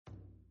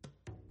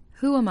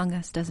Who among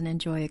us doesn't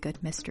enjoy a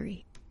good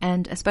mystery?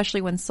 And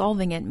especially when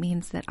solving it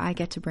means that I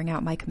get to bring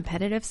out my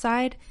competitive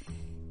side,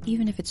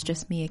 even if it's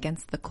just me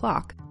against the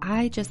clock.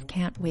 I just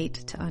can't wait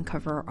to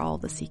uncover all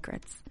the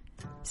secrets.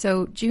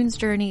 So June's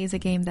Journey is a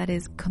game that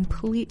is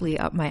completely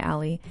up my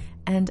alley,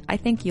 and I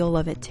think you'll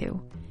love it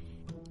too.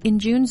 In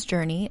June's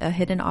Journey, a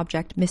hidden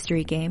object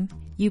mystery game,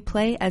 you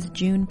play as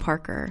June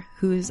Parker,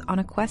 who's on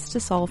a quest to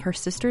solve her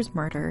sister's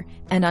murder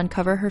and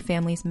uncover her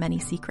family's many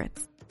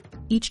secrets.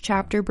 Each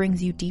chapter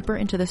brings you deeper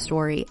into the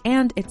story,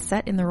 and it's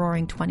set in the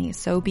Roaring '20s,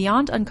 so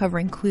beyond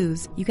uncovering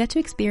clues, you get to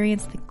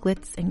experience the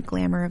glitz and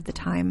glamour of the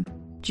time.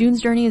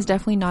 June's Journey is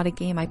definitely not a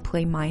game I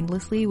play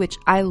mindlessly, which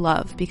I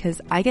love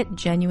because I get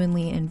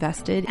genuinely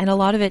invested, and a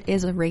lot of it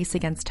is a race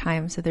against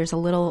time, so there's a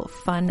little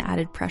fun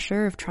added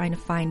pressure of trying to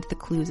find the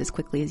clues as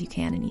quickly as you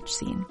can in each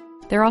scene.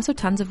 There are also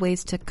tons of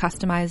ways to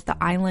customize the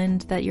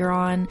island that you're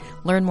on,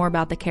 learn more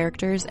about the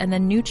characters, and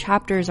then new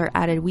chapters are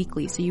added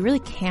weekly, so you really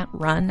can't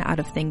run out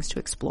of things to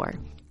explore.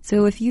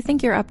 So if you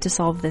think you're up to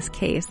solve this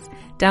case,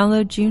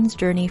 download June's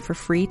Journey for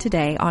free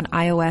today on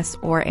iOS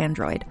or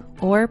Android,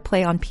 or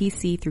play on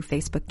PC through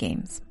Facebook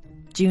Games.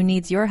 June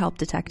needs your help,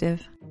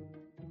 detective.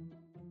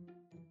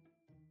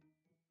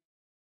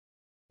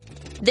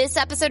 This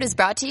episode is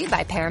brought to you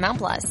by Paramount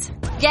Plus.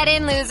 Get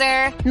in,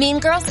 loser! Mean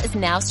Girls is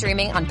now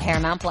streaming on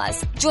Paramount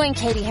Plus. Join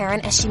Katie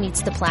Heron as she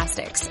meets the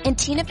plastics in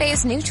Tina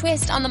Fey's new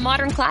twist on the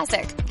modern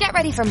classic. Get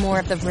ready for more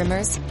of the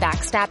rumors,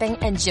 backstabbing,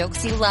 and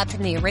jokes you loved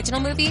from the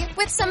original movie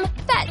with some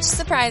fetch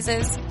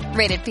surprises.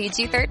 Rated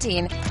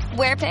PG-13.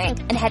 Wear pink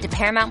and head to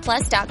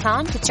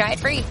ParamountPlus.com to try it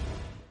free.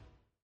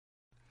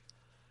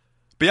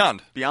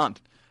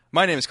 Beyond.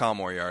 My name is Colin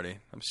Moriarty.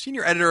 I'm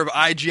senior editor of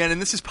IGN, and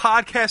this is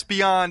Podcast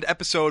Beyond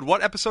episode.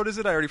 What episode is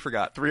it? I already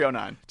forgot.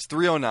 309. It's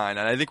 309,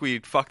 and I think we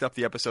fucked up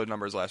the episode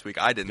numbers last week.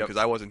 I didn't because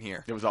I wasn't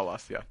here. It was all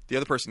us, yeah. The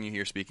other person you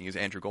hear speaking is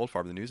Andrew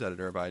Goldfarb, the news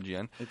editor of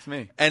IGN. It's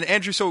me. And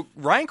Andrew, so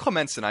Ryan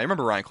Clements and I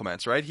remember Ryan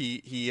Clements, right?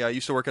 He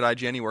used to work at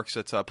IGN. He works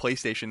at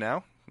PlayStation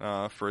now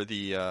for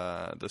the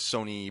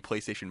Sony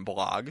PlayStation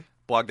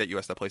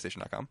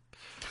blog.us.playstation.com.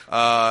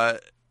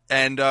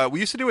 And we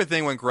used to do a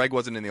thing when Greg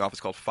wasn't in the office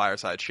called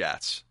Fireside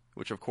Chats,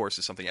 which, of course,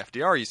 is something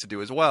FDR used to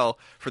do as well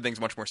for things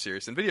much more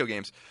serious than video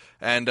games.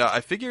 And I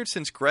figured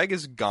since Greg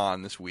is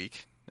gone this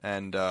week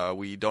and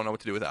we don't know what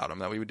to do without him,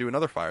 that we would do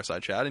another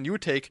Fireside Chat, and you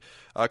would take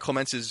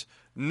Clements'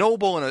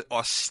 noble and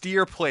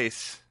austere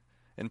place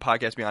in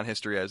Podcast Beyond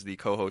history as the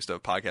co-host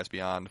of Podcast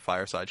Beyond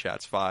Fireside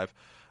Chats 5.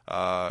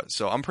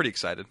 So I'm pretty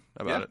excited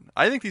about it.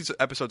 I think these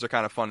episodes are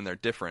kind of fun and they're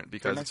different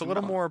because it's a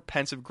little more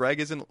pensive. Greg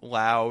isn't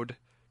loud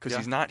because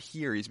he's not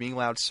here. He's being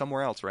loud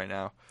somewhere else right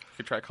now. You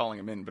could try calling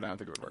him in, but I don't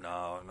think it would work.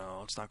 No,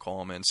 let's not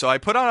call him in. So I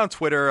put on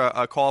Twitter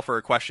a call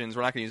for questions.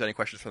 We're not going to use any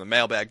questions from the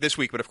mailbag this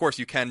week, but of course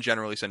you can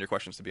generally send your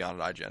questions to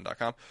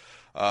beyond@ign.com.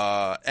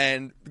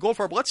 And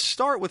Goldfarb, let's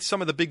start with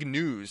some of the big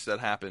news that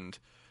happened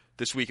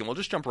this week, and we'll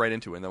just jump right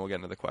into it, and then we'll get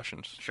into the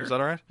questions. Sure. Is that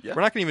all right? Yeah.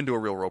 We're not going to even do a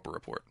real Roper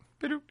report.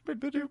 No.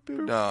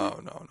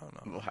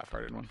 A little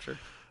half-hearted one, sure.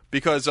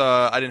 Because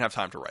I didn't have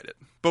time to write it.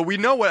 But we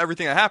know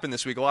everything that happened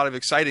this week. A lot of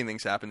exciting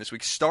things happened this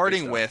week,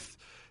 starting with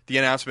the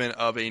announcement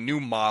of a new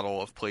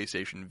model of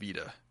PlayStation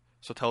Vita.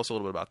 So tell us a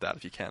little bit about that,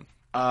 if you can.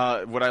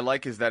 What I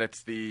like is that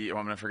it's I'm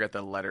going to forget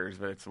the letters,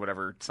 but it's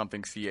whatever,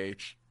 something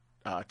CH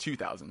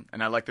 2000.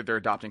 And I like that they're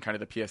adopting kind of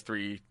the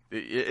PS3.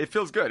 It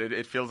feels good.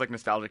 It feels like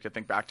nostalgic to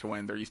think back to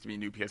when there used to be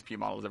new PSP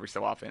models every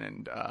so often.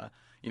 And,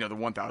 the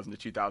 1000 to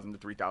 2000 to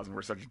 3000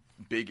 were such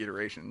big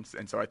iterations.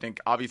 And so I think,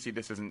 obviously,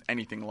 this isn't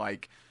anything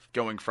like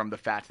going from the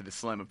fat to the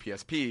slim of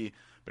PSP.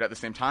 But at the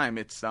same time,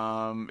 it's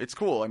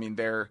cool. I mean,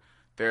 they're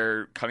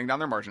cutting down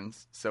their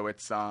margins, so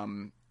it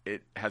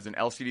has an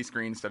LCD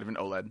screen instead of an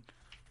OLED.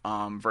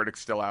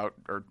 Verdict's still out,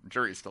 or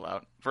jury's still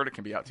out. Verdict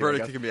can be out too.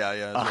 Verdict can be out,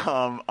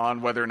 yeah.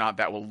 On whether or not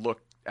that will look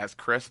as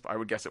crisp, I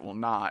would guess it will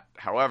not.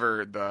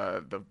 However,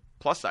 the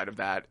plus side of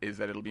that is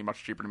that it'll be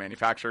much cheaper to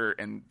manufacture,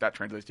 and that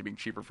translates to being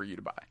cheaper for you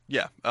to buy.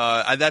 Yeah,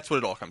 that's what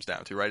it all comes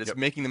down to, right? It's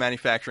making the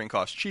manufacturing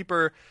cost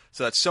cheaper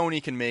so that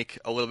Sony can make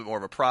a little bit more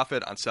of a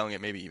profit on selling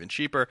it maybe even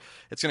cheaper.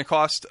 It's going to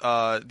cost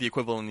the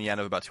equivalent in the end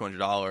of about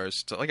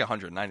 $200 to like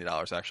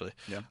 $190 actually.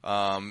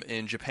 Yeah.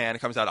 In Japan, it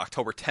comes out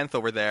October 10th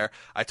over there.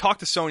 I talked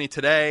to Sony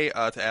today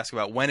to ask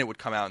about when it would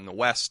come out in the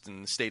West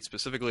and the States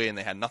specifically, and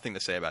they had nothing to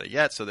say about it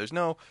yet, so there's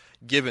no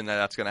given that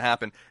that's going to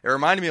happen. It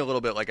reminded me a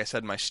little bit, like I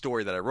said in my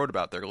story that I wrote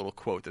about their little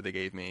quote that they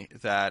gave me,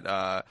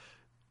 that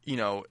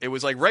it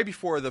was like right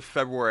before the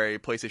February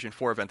PlayStation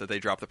 4 event that they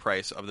dropped the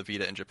price of the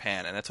Vita in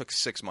Japan, and it took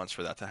 6 months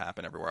for that to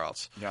happen everywhere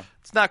else. Yeah.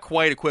 It's not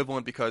quite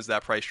equivalent because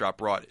that price drop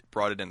brought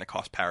it into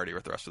cost parity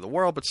with the rest of the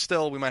world, but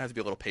still we might have to be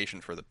a little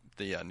patient for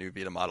the new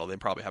Vita model. They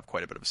probably have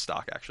quite a bit of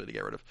stock actually to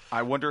get rid of.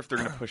 I wonder if they're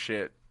going to push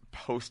it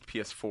post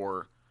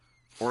PS4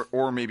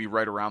 or maybe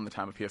right around the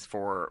time of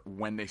PS4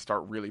 when they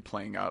start really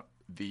playing up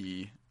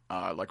the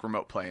like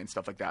remote play and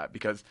stuff like that,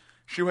 because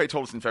Shuhei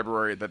told us in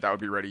February that would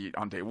be ready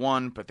on day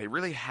one, but they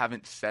really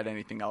haven't said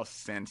anything else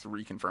since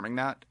reconfirming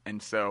that.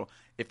 And so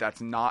if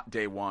that's not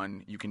day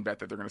one, you can bet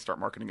that they're going to start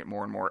marketing it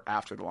more and more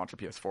after the launch of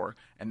PS4,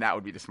 and that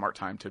would be the smart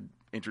time to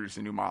introduce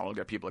a new model,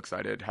 get people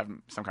excited, have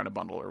some kind of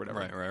bundle or whatever.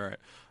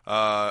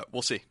 Right.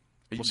 We'll see.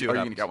 We'll see what Are you happens.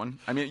 going to get one?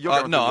 I mean, you'll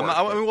get one. No,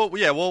 I mean,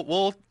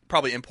 we'll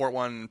probably import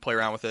one, play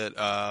around with it.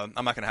 I'm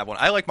not going to have one.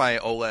 I like my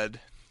OLED.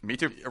 Me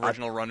too.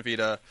 Original Run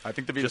Vita. I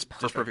think the Vita's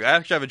just perfect. I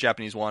actually have a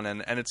Japanese one,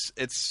 and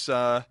it's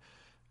the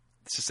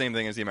same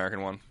thing as the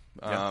American one.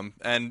 Yeah.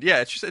 And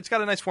yeah, it's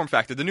got a nice form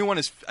factor. The new one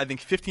is, I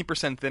think,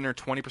 15% thinner,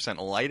 20%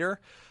 lighter.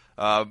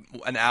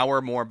 An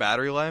hour more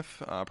battery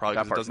life, probably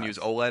because it doesn't use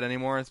OLED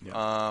anymore.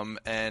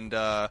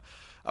 Yeah.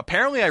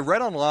 Apparently, I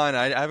read online,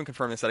 I haven't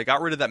confirmed this, that I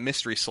got rid of that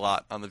mystery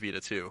slot on the Vita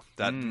 2.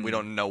 That we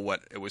don't know what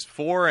it was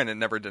for, and it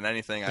never did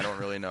anything. I don't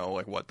really know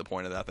like what the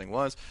point of that thing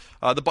was.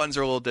 The buttons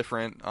are a little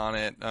different on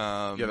it.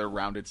 They're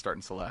rounded, start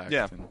and select.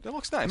 Yeah, it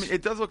looks nice. I mean,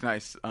 it does look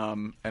nice,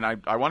 and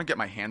I want to get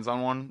my hands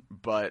on one,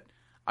 but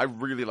I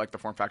really like the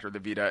form factor of the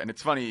Vita. And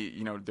it's funny,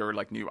 there were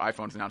like new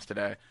iPhones announced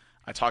today.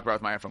 I talked about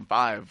with my iPhone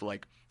 5,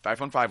 like the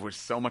iPhone 5 was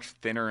so much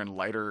thinner and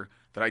lighter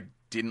that I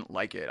didn't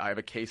like it. I have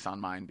a case on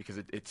mine because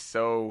it's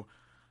so...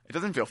 It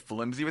doesn't feel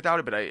flimsy without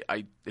it, but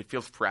it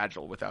feels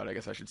fragile without it, I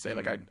guess I should say.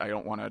 Like, I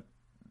don't want to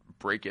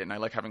break it, and I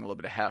like having a little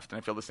bit of heft, and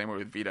I feel the same way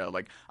with Vita.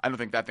 Like, I don't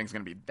think that thing's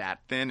going to be that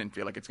thin and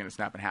feel like it's going to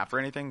snap in half or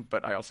anything,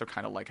 but I also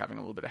kind of like having a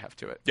little bit of heft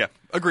to it. Yeah,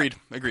 agreed.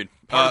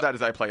 Part of that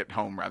is I play at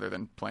home rather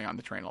than playing on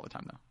the train all the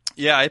time, though.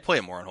 Yeah, I play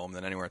it more at home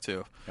than anywhere,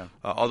 too. Yeah.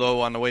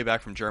 Although on the way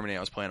back from Germany, I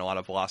was playing a lot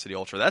of Velocity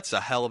Ultra. That's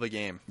a hell of a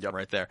game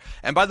right there.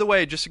 And by the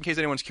way, just in case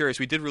anyone's curious,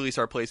 we did release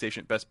our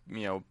PlayStation best,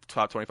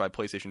 top 25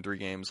 PlayStation 3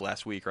 games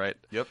last week, right?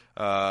 Yep.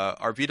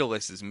 Our Vita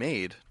list is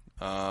made,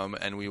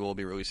 and we will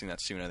be releasing that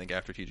soon, I think,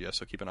 after TGS,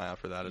 so keep an eye out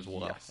for that as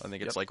well. Yes. I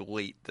think it's like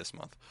late this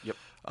month. Yep.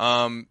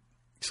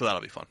 So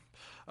that'll be fun.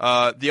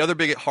 The other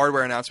big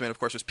hardware announcement, of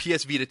course, was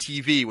PS Vita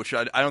TV, which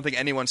I don't think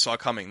anyone saw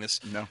coming. This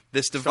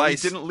device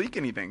Sony didn't leak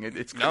anything.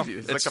 It's crazy.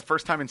 It's like the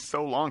first time in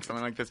so long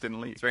something like this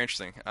didn't leak. It's very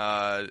interesting.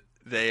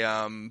 They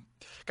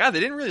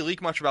didn't really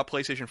leak much about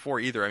PlayStation 4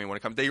 either. I mean, when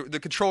it comes, the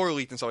controller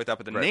leaked and stuff like that,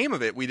 but the name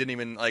of it, we didn't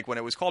even like when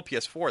it was called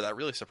PS4. That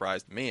really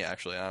surprised me,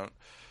 actually.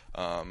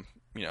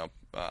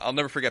 I'll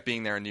never forget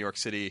being there in New York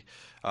City.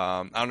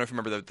 I don't know if you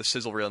remember the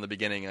sizzle reel in the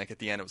beginning. Like at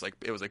the end, it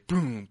was like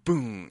boom,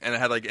 boom, and it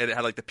had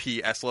like the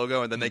PS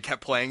logo, and then they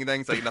kept playing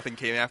things like nothing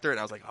came after it. And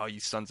I was like, oh, you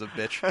sons of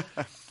bitch.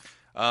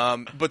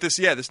 But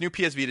this new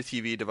PS Vita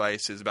TV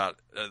device is about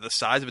the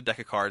size of a deck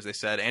of cards. They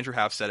said Andrew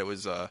House said it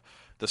was the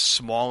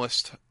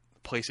smallest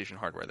PlayStation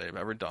hardware they've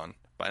ever done.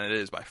 And it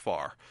is by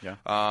far. Yeah.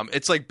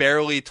 It's like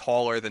barely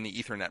taller than the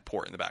Ethernet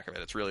port in the back of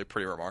it. It's really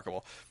pretty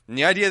remarkable. And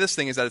the idea of this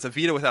thing is that it's a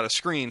Vita without a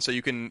screen, so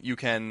you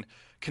can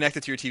connect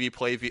it to your TV,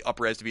 play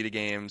up-res Vita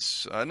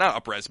games, not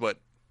up-res, but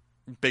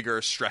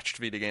bigger, stretched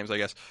Vita games, I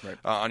guess,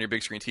 on your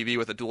big screen TV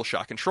with a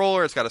DualShock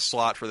controller. It's got a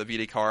slot for the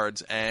Vita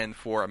cards and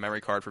for a memory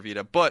card for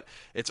Vita, but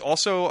it's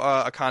also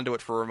a conduit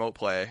for remote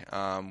play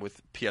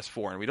with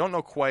PS4, and we don't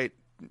know quite.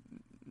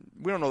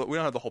 We don't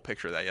have the whole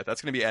picture of that yet.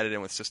 That's going to be added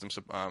in with system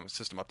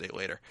update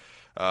later.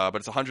 But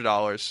it's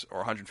 $100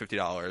 or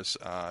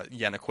 $150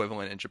 yen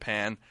equivalent in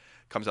Japan.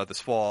 Comes out this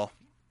fall.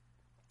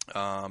 The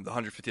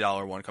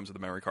 $150 one comes with a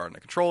memory card and a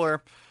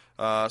controller.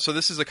 So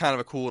this is a kind of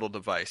a cool little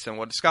device. And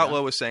what Scott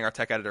Lowe was saying, our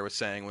tech editor was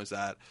saying, was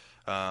that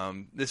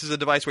this is a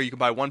device where you can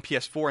buy one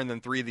PS4 and then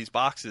 3 of these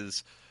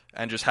boxes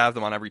and just have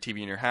them on every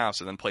TV in your house,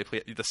 and then play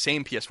the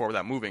same PS4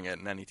 without moving it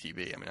in any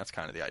TV. I mean, that's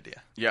kind of the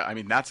idea. Yeah, I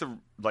mean, that's a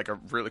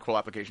really cool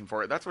application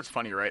for it. That's what's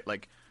funny, right?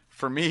 Like,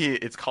 for me,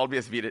 it's called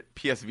PS Vita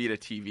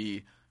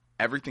TV.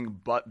 Everything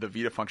but the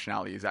Vita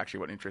functionality is actually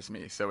what interests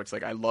me. So it's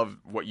like I love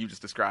what you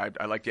just described.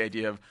 I like the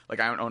idea of, like,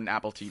 I don't own an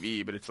Apple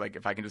TV, but it's like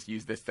if I can just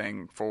use this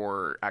thing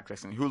for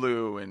accessing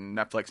Hulu and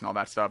Netflix and all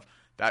that stuff,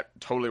 that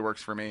totally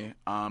works for me.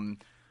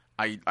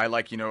 I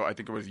like, I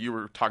think it was you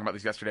were talking about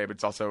this yesterday, but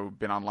it's also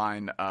been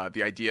online,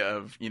 the idea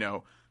of,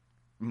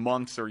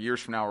 months or years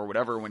from now or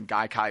whatever, when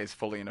Gaikai is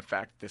fully in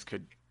effect, this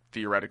could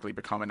theoretically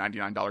become a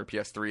 $99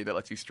 PS3 that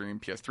lets you stream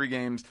PS3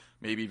 games,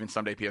 maybe even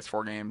someday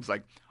PS4 games.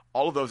 Like,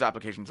 all of those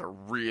applications are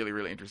really,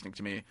 really interesting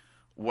to me.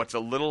 What's a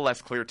little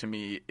less clear to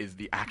me is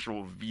the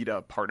actual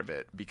Vita part of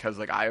it, because,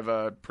 like, I have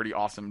a pretty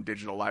awesome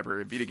digital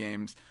library of Vita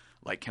games.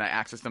 Like, can I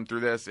access them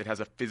through this? It has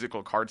a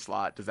physical card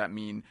slot. Does that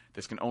mean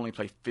this can only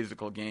play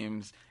physical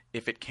games?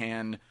 If it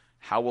can,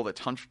 how will the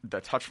touch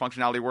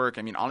functionality work?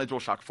 I mean, on a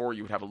DualShock 4,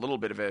 you would have a little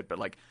bit of it, but,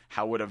 like,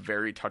 how would a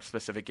very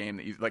touch-specific game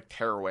that you, like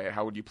Tearaway,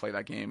 how would you play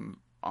that game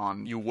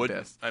on You wouldn't.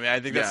 this? I mean, I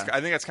think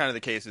that's kind of the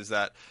case, is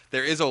that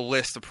there is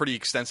a pretty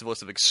extensive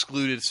list of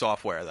excluded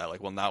software that,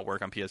 like, will not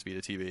work on PS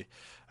Vita TV.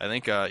 I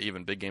think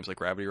even big games like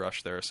Gravity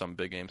Rush, there are some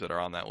big games that are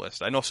on that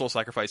list. I know Soul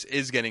Sacrifice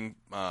is getting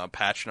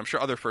patched, and I'm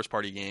sure other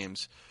first-party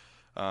games,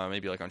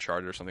 maybe like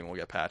Uncharted or something, will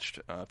get patched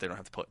if they don't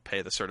have to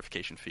pay the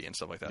certification fee and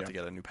stuff like that to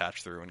get a new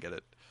patch through and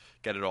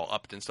get it all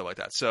upped and stuff like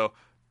that. So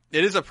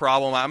it is a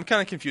problem. I'm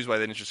kind of confused why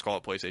they didn't just call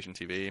it PlayStation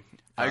TV.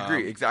 I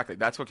agree, exactly.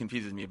 That's what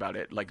confuses me about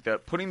it. Like,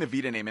 putting the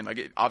Vita name in,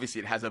 like, obviously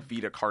it has a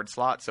Vita card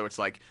slot, so it's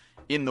like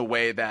in the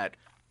way that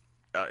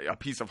a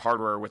piece of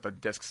hardware with a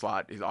disc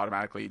slot is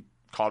automatically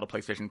called a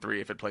PlayStation 3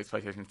 if it plays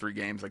PlayStation 3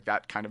 games. Like,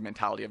 that kind of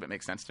mentality of it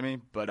makes sense to me.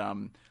 But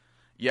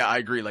yeah, I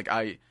agree. Like,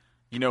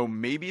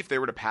 maybe if they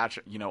were to patch,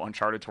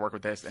 Uncharted to work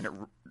with this and it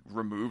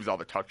removes all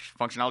the touch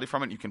functionality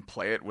from it, you can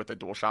play it with a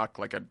DualShock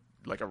like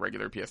a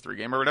regular PS3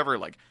 game or whatever.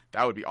 Like,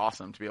 that would be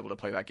awesome to be able to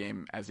play that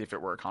game as if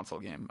it were a console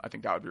game. I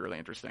think that would be really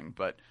interesting.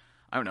 But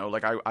I don't know.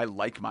 Like, I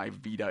like my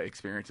Vita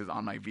experiences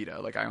on my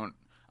Vita. Like, I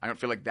don't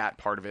feel like that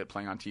part of it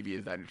playing on TV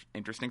is that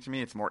interesting to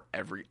me. It's more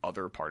every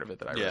other part of it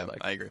that I really like.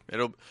 I agree.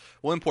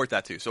 We'll import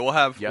that too. So we'll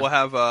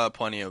have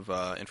plenty of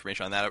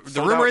information on that.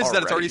 The rumor is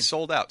that it's already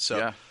sold out.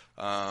 So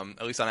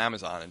at least on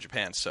Amazon in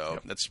Japan. So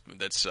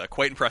that's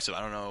quite impressive.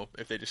 I don't know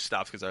if they just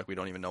stopped because we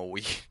don't even know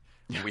what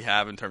we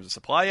have in terms of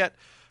supply yet.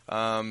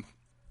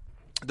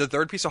 The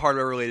third piece of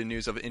hardware-related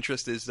news of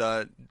interest is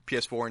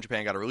PS4 in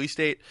Japan got a release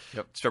date.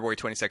 Yep. It's February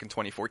 22nd,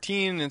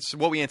 2014. It's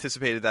what we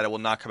anticipated, that it will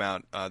not come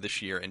out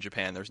this year in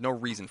Japan. There's no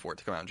reason for it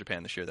to come out in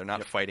Japan this year. They're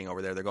not fighting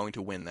over there. They're going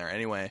to win there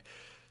anyway.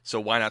 So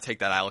why not take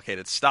that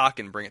allocated stock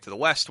and bring it to the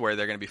West, where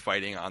they're going to be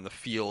fighting on the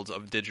fields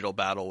of digital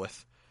battle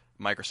with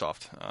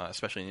Microsoft,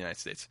 especially in the United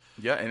States.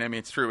 Yeah, and I mean,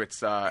 it's true.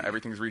 It's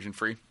everything's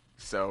region-free.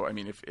 So, I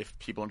mean, if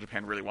people in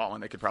Japan really want one,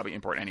 they could probably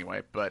import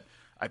anyway. But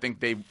I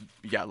think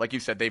like you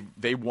said,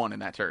 they won in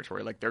that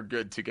territory. Like, they're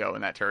good to go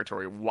in that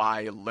territory.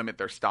 Why limit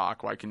their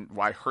stock?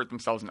 Why hurt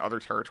themselves in other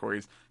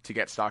territories to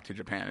get stock to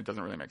Japan? It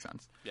doesn't really make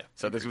sense. Yeah.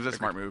 So this was a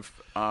smart move.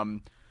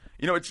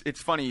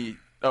 It's funny.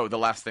 Oh, the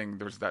last thing,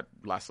 there was that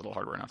last little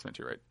hardware announcement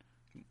too, right?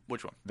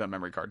 Which one? The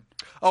memory card.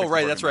 Oh,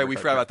 right. That's right. We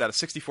forgot about that. A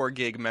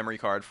 64-gig memory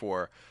card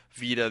for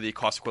Vita, the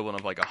cost equivalent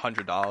of like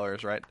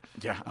 $100, right?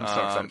 Yeah, I'm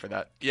so excited for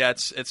that. Yeah,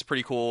 it's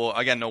pretty cool.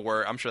 Again, no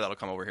word. I'm sure that'll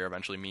come over here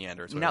eventually.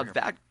 Meanders. Now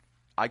that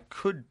I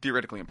could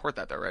theoretically import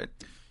that though, right?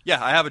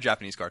 Yeah, I have a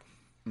Japanese card.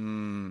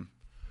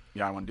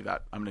 Yeah, I want to do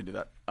that. I'm going to do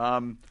that.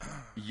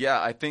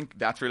 Yeah, I think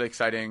that's really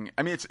exciting.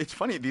 I mean, it's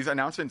funny, these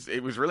announcements.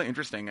 It was really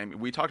interesting. I mean,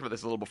 we talked about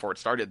this a little before it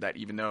started, that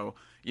even though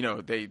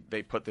they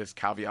put this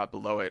caveat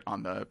below it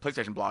on the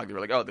PlayStation blog, they were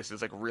like, oh, this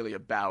is like really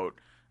about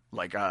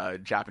like a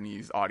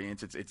Japanese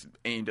audience. It's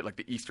aimed at like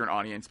the Eastern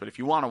audience, but if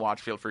you want to watch,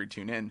 feel free to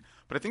tune in.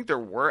 But I think there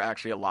were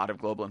actually a lot of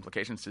global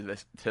implications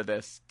to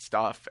this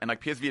stuff, and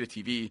like PS Vita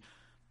TV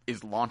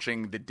is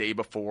launching the day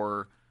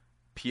before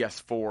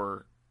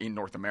PS4 in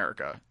North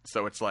America,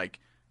 so it's like,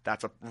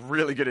 that's a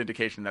really good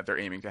indication that they're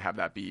aiming to have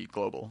that be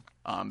global.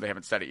 They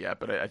haven't said it yet,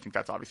 but I think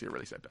that's obviously a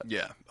really safe bet.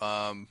 Yeah,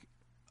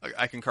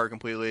 I concur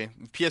completely.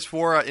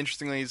 PS4,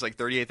 interestingly, is like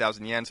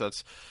 38,000 yen, so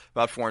it's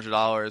about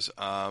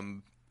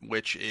 $400,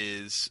 which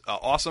is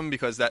awesome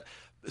because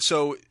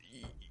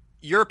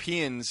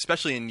Europeans,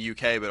 especially in the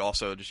UK, but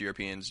also just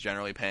Europeans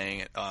generally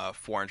paying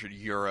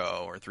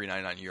 €400 or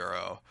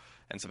 €399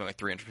 and something like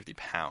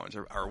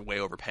 £350 are way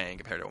overpaying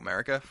compared to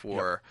America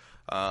for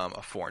a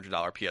 $400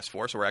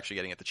 PS4. So we're actually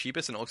getting it the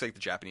cheapest, and it looks like the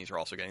Japanese are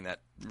also getting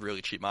that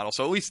really cheap model.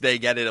 So at least they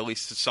get it. At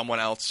least someone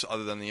else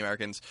other than the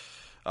Americans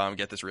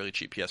get this really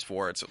cheap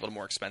PS4. It's a little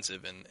more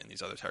expensive in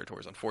these other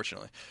territories,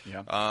 unfortunately.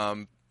 Yeah.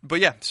 But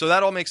yeah, so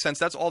that all makes sense.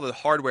 That's all the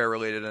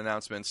hardware-related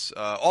announcements.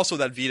 Also,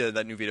 that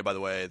new Vita, by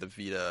the way, the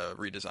Vita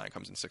redesign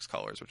comes in 6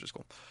 colors, which is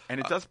cool. And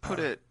it does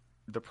put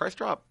the price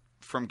drop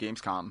from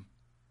Gamescom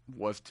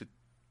was to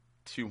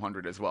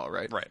 $200 as well,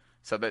 right? Right.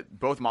 So that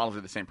both models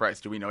are the same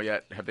price. Do we know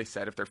yet? Have they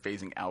said if they're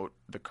phasing out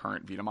the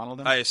current Vita model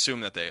then? I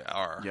assume that they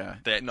are. Yeah.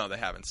 They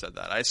haven't said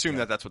that. I assume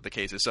that that's what the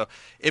case is. So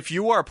if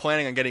you are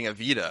planning on getting a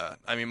Vita,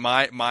 I mean,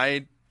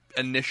 my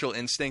initial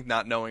instinct,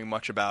 not knowing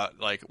much about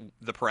like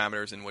the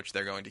parameters in which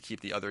they're going to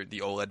keep the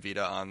OLED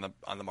Vita on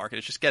the market,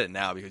 is just get it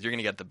now because you're going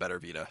to get the better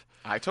Vita.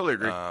 I totally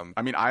agree.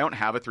 I mean, I don't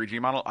have a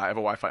 3G model. I have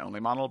a Wi-Fi only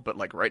model, but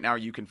like right now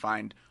you can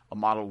find a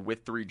model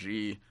with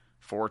 3G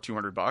for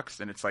 $200,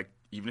 and it's like,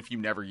 even if you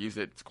never use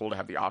it, it's cool to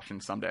have the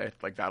option someday.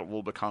 Like, that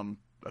will become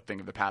a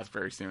thing of the past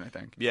very soon, I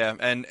think. Yeah,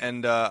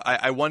 and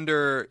I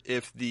wonder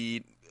if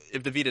the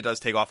Vita does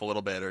take off a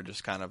little bit or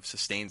just kind of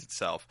sustains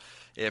itself,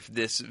 if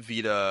this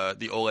Vita,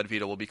 the OLED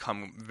Vita, will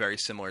become very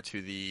similar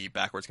to the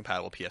backwards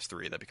compatible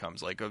PS3 that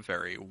becomes like a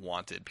very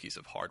wanted piece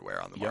of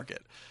hardware on the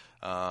market.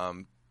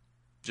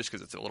 Just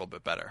because it's a little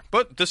bit better.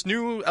 But this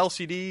new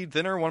LCD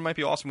thinner one might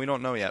be awesome. We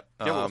don't know yet.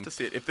 Yeah, we'll have to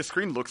see it. If the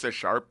screen looks as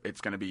sharp, it's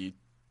going to be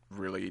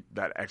really,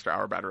 that extra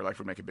hour battery life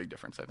would make a big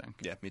difference, I think.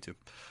 Yeah, me too.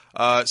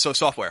 So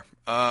software.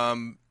 Off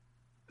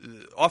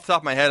the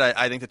top of my head,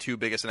 I think the two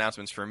biggest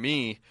announcements for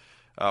me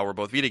were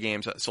both Vita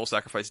games. Soul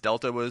Sacrifice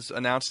Delta was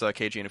announced.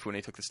 Keiji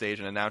Inafune took the stage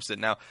and announced it.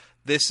 Now,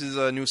 this is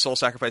a new Soul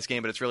Sacrifice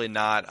game, but it's really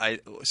not.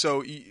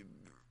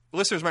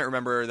 Listeners might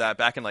remember that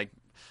back in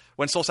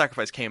when Soul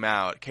Sacrifice came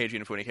out, Keiji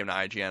Inafune came to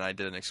IGN. I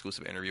did an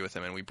exclusive interview with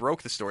him, and we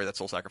broke the story that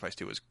Soul Sacrifice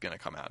 2 was going to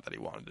come out, that he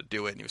wanted to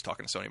do it, and he was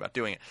talking to Sony about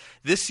doing it.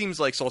 This seems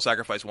like Soul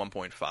Sacrifice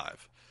 1.5.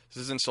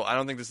 This isn't I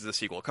don't think this is a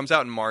sequel. It comes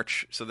out in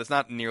March, so there's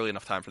not nearly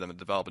enough time for them to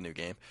develop a new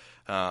game.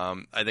 I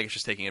think it's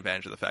just taking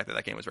advantage of the fact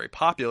that game was very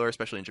popular,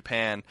 especially in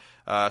Japan.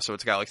 So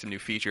it's got like some new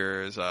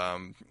features,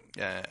 and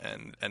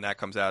that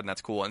comes out, and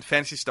that's cool. And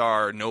Phantasy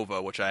Star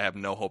Nova, which I have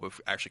no hope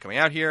of actually coming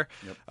out here,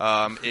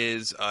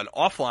 is an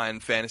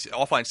offline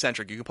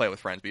centric. You can play it with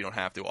friends, but you don't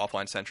have to.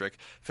 Offline centric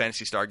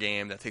Phantasy Star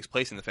game that takes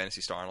place in the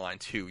Phantasy Star Online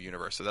 2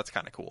 universe. So that's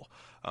kind of cool.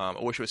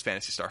 I wish it was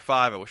Phantasy Star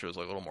 5. I wish it was a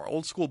little more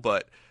old school,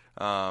 but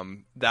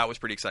That was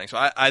pretty exciting. So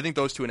I think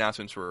those two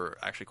announcements were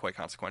actually quite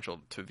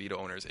consequential to Vita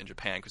owners in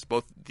Japan because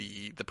both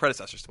the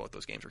predecessors to both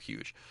those games were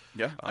huge.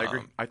 Yeah, I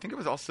agree. I think it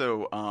was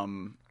also, I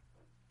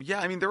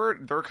mean, there were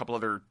a couple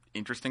other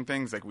interesting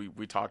things. Like we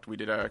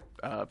did a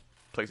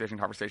PlayStation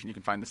conversation. You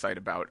can find the site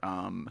about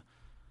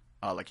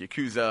like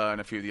Yakuza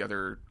and a few of the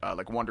other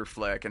like Wonder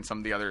Flick and some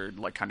of the other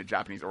like kind of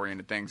Japanese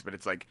oriented things. But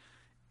it's like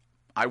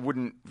I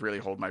wouldn't really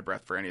hold my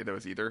breath for any of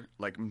those either.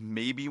 Like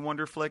maybe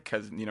Wonder Flick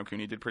because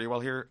Kuni did pretty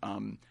well here.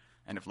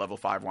 And if Level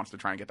 5 wants to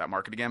try and get that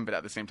market again, but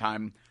at the same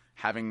time,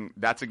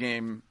 that's a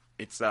game.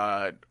 It's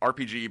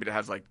RPG, but it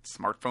has like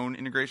smartphone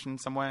integration in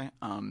some way.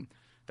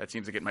 That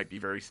seems like it might be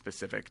very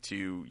specific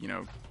to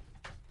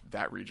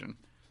that region.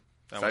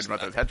 Aside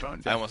about those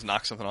headphones. I almost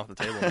knocked something off the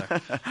table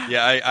there.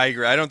 Yeah, I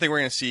agree. I don't think we're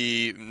going to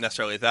see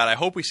necessarily that. I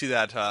hope we see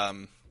that.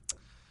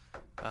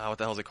 What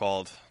the hell is it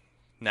called?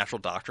 Natural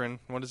Doctrine.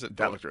 What is it?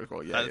 That looks really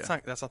cool. Yeah,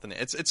 that's not the name.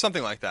 It's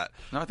something like that.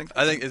 No, I think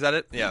so. Is that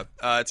it? Yeah.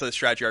 It's a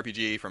strategy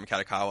RPG from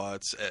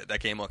Kadokawa. That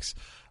game looks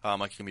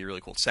like it can be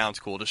really cool. It sounds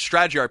cool. Just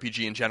strategy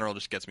RPG in general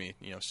just gets me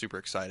super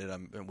excited.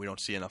 And we don't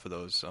see enough of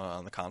those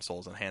on the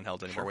consoles and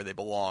handhelds anymore where they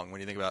belong.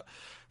 When you think about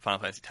Final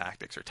Fantasy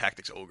Tactics or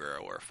Tactics Ogre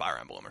or Fire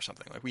Emblem or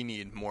something, like we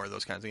need more of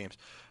those kinds of games.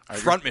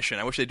 Front Mission.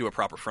 I wish they'd do a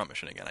proper Front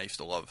Mission again. I used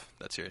to love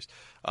that series.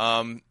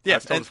 I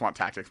still just want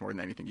Tactics more than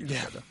anything you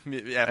just said.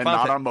 Yeah, and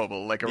not on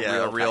mobile, like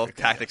a real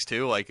Tactics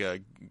too, like a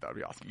that'd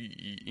be awesome.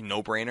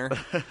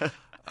 No-brainer.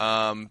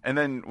 And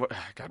then what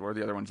were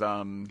the other ones?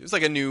 It was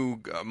like a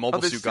new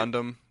Mobile Suit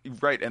Gundam,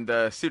 right? And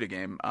the Suda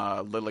game,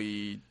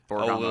 Lily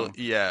Borgamo.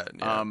 Yeah.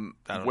 I don't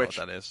know what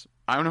that is.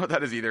 I don't know what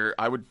that is either.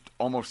 I would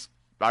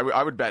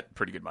bet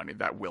pretty good money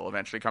that will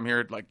eventually come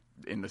here, like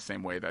in the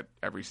same way that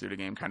every Suda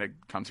game kind of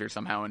comes here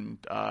somehow and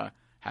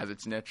has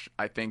its niche.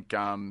 I think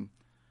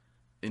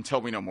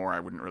until we know more, I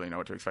wouldn't really know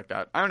what to expect.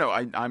 That I don't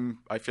know.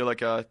 I feel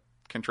like a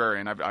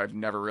contrarian. I've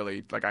never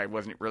really I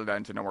wasn't really that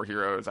into No More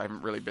Heroes. I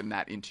haven't really been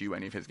that into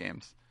any of his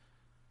games.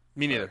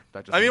 Me neither.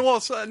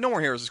 No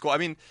More Heroes is cool. I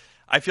mean,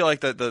 I feel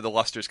like the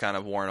luster's kind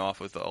of worn off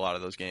with a lot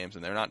of those games,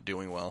 and they're not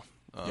doing well.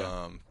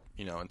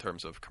 In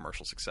terms of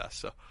commercial success.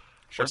 So,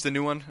 what's the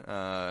new one?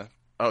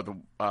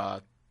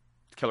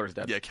 Killer is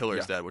Dead. Yeah, Killer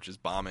is Dead, which is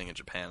bombing in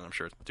Japan. And I'm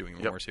sure it's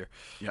doing worse here.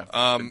 Yeah,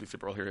 didn't do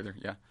super well here either.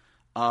 Yeah.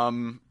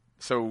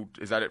 So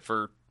is that it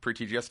for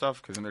pre-TGS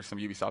stuff? Because then there's some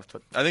Ubisoft.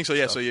 I think so.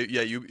 Yeah. Stuff.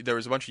 So there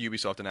was a bunch of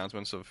Ubisoft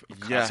announcements of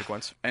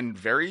consequence, and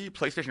very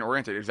PlayStation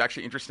oriented. It was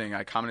actually interesting.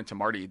 I commented to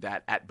Marty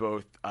that at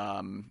both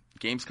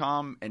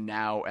Gamescom and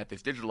now at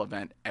this digital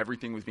event,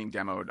 everything was being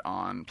demoed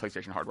on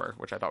PlayStation hardware,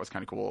 which I thought was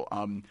kind of cool.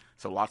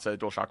 So lots of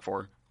DualShock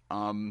 4.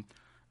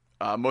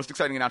 Most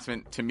exciting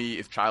announcement to me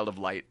is Child of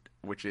Light,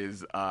 which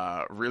is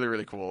really,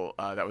 really cool.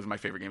 That was my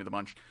favorite game of the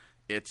bunch.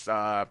 It's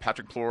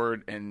Patrick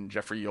Plord and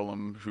Jeffrey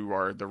Yolom, who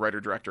are the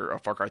writer-director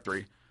of Far Cry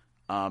 3.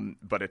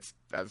 But it's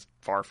as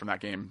far from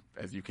that game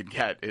as you could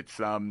get. It's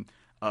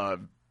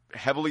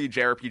heavily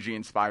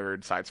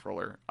JRPG-inspired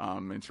side-scroller.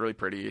 It's really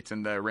pretty. It's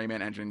in the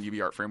Rayman engine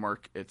UbiArt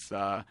framework. It's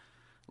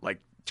like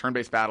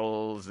turn-based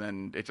battles,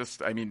 and it's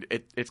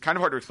kind of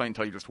hard to explain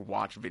until you just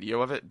watch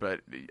video of it,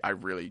 but I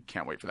really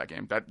can't wait for that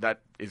game.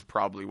 That is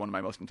probably one of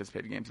my most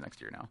anticipated games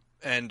next year now.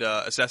 And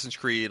Assassin's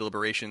Creed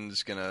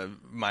Liberation's going to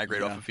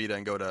migrate off of Vita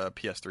and go to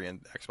PS3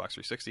 and Xbox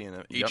 360 in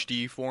an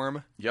HD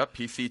form. Yep,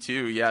 PC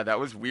too. Yeah, that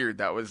was weird.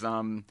 That was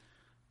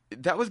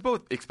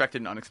both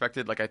expected and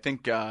unexpected. Like, I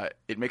think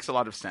it makes a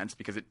lot of sense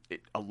because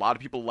a lot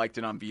of people liked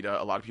it on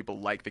Vita. A lot of people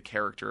like the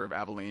character of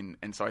Aveline,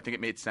 and so I think it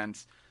made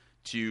sense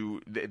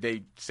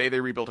they say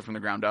they rebuilt it from the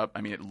ground up. I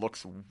mean, it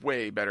looks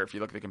way better if you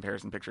look at the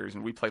comparison pictures,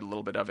 and we played a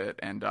little bit of it,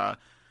 and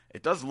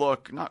it does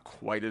look not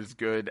quite as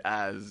good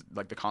as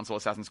like the console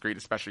Assassin's Creed,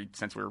 especially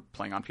since we were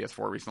playing on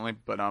PS4 recently.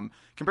 But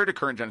compared to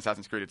current gen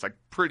Assassin's Creed, it's like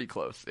pretty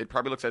close. It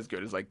probably looks as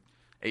good as like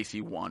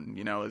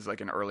AC1, as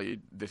like an early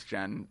this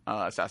gen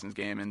Assassin's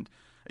game, and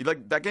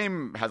like that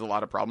game has a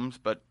lot of problems,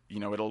 but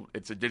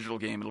it's a digital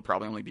game. It'll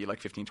probably only be like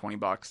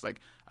 $15-$20.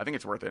 Like, I think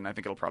it's worth it, and I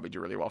think it'll probably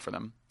do really well for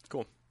them.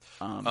 Cool.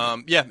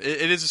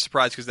 It is a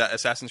surprise because that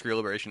Assassin's Creed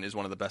Liberation is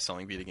one of the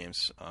best-selling Vita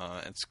games.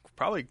 It's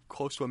probably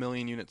close to 1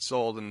 million units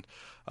sold, and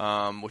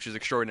which is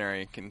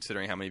extraordinary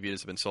considering how many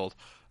Vitas have been sold.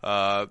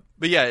 But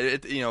yeah,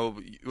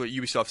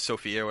 Ubisoft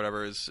Sofia or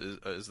whatever is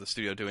the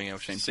studio doing it,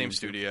 same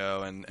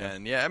studio,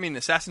 and yeah, I mean,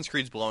 Assassin's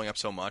Creed's blowing up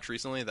so much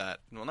recently that,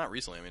 well, not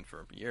recently, I mean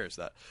for years,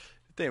 that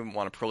they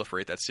want to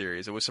proliferate that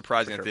series. It was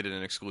surprising that they did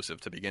an exclusive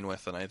to begin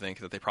with, and I think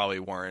that they probably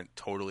weren't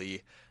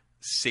totally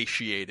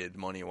satiated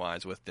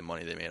money-wise with the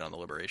money they made on the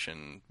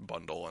Liberation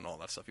bundle and all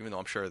that stuff, even though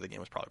I'm sure the game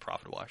was probably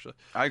profitable, actually.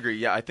 I agree.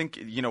 Yeah, I think,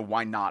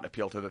 why not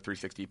appeal to the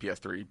 360,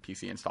 PS3,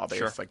 PC install base?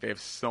 Sure. Like, they have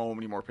so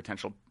many more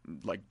potential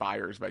like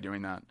buyers by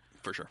doing that.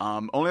 For sure.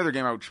 Only other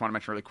game I just want to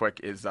mention really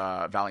quick is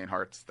Valiant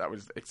Hearts.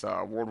 It's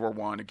World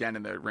War I, again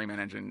in the Rayman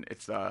engine.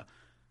 It's a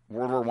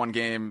World War I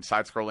game,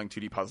 side-scrolling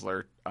 2D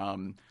puzzler.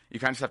 You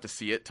kind of just have to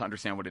see it to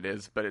understand what it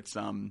is, but it's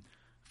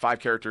 5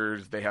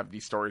 characters. They have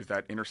these stories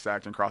that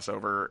intersect and cross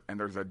over, and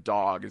there's a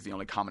dog is the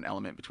only common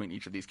element between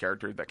each of these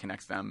characters that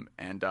connects them.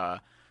 And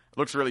It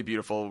looks really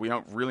beautiful. We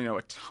don't really know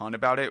a ton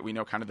about it. We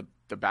know kind of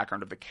the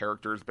background of the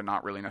characters, but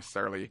not really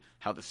necessarily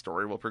how the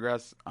story will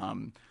progress.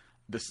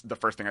 The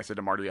first thing I said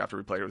to Marty after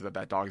we played was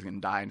that dog's going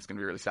to die and it's going to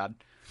be really sad.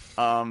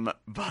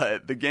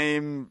 But the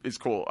game is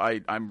cool.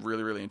 I'm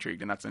really, really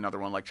intrigued, and that's another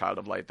one like Child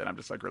of Light that I'm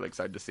just like really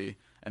excited to see.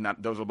 And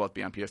those will both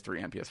be on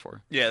PS3 and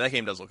PS4. Yeah, that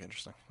game does look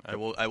interesting. I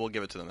will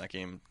give it to them. That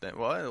game,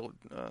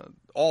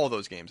 all of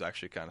those games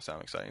actually kind of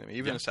sound exciting to me.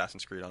 Even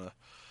Assassin's Creed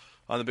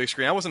on the big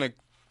screen. I wasn't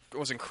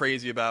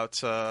crazy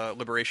about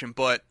Liberation,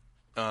 but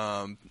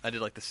I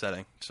did like the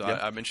setting, so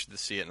I'm interested to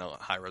see it in a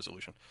high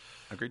resolution.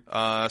 Agreed.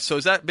 So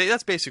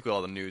that's basically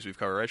all the news we've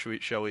covered, right?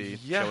 Shall we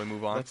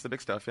move on? That's the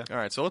big stuff. Yeah. All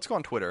right, so let's go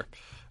on Twitter.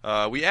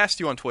 We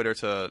asked you on Twitter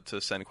to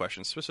send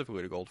questions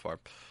specifically to Goldfarb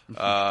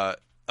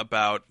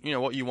about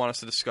what you want us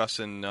to discuss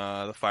in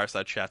the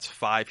Fireside Chats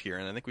 5 here,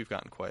 and I think we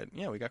got quite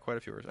a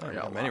few.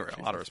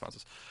 A lot of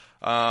responses.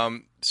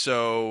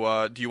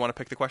 So do you want to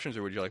pick the questions,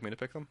 or would you like me to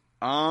pick them?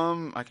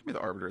 I can be the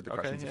arbiter of the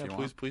questions if you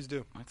want. Please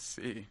do. Let's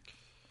see.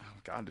 Oh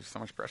God, there's so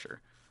much pressure.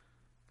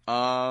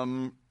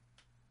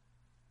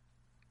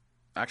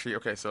 Actually,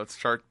 okay, so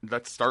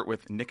let's start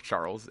with Nick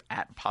Charles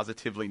at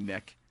Positively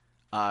Nick.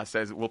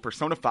 Says, will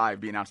Persona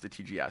 5 be announced at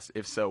TGS?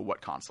 If so,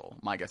 what console?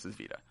 My guess is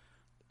Vita.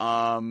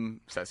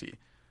 Says he.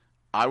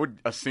 I would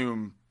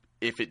assume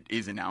if it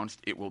is announced,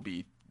 it will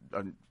be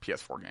a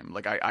PS4 game.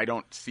 Like, I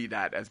don't see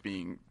that as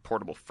being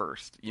portable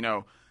first.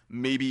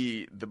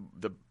 Maybe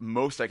the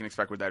most I can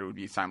expect with that would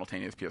be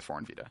simultaneous PS4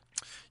 and Vita.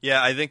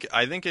 Yeah, I think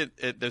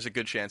there's a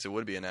good chance it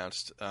would be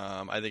announced.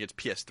 I think it's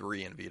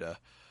PS3 and Vita.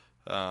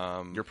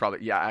 You're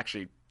probably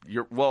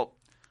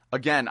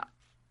again,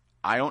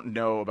 I don't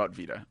know about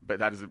Vita, but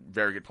that is a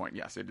very good point.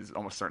 Yes, it is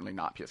almost certainly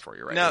not PS4.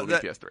 You're right. Now, it will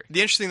be PS3.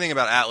 The interesting thing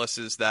about Atlas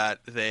is that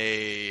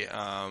they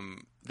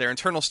their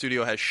internal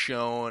studio has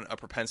shown a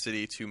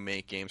propensity to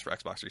make games for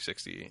Xbox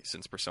 360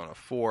 since Persona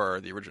 4,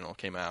 the original,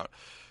 came out.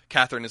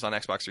 Catherine is on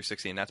Xbox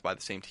 360, and that's by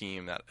the same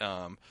team that,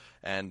 I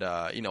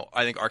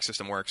think Arc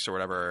System Works or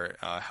whatever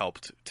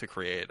helped to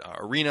create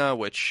Arena,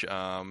 which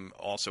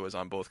also is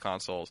on both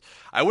consoles.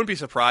 I wouldn't be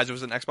surprised if it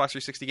was an Xbox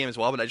 360 game as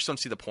well, but I just don't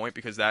see the point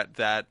because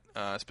that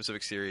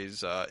specific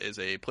series is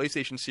a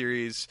PlayStation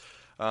series,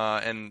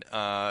 and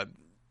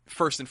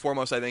first and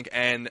foremost, I think,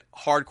 and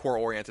hardcore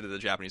oriented to the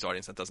Japanese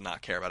audience that does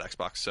not care about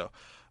Xbox. So.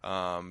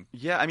 I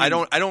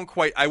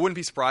wouldn't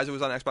be surprised if it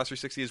was on Xbox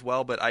 360 as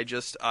well, but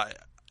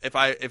if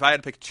I had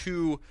to pick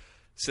two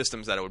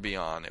systems that it would be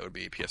on, it would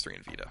be PS3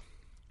 and Vita.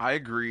 I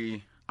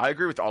agree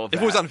with all of that.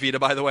 If it was on Vita,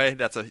 by the way,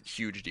 that's a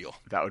huge deal.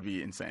 That would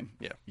be insane.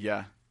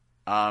 Yeah.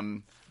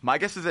 My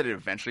guess is that it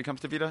eventually comes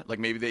to Vita. Like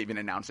maybe they even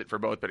announce it for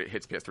both, but it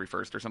hits PS3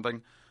 first or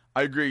something.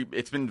 I agree.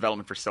 It's been in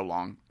development for so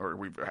long, or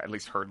we've at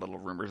least heard little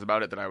rumors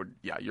about it that I would.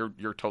 Yeah,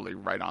 you're totally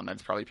right on that.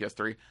 It's probably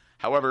PS3.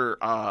 However,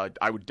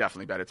 I would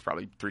definitely bet it's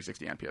probably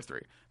 360 and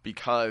PS3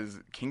 because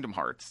Kingdom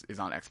Hearts is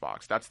on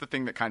Xbox. That's the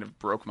thing that kind of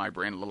broke my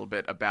brain a little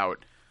bit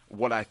about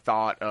what I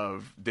thought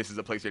of this is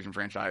a PlayStation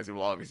franchise. It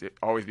will always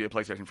be a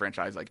PlayStation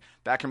franchise. Like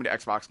that coming to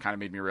Xbox kind of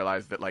made me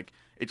realize that like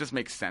it just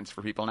makes sense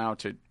for people now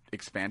to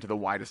expand to the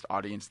widest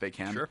audience they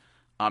can. Sure.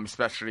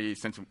 Especially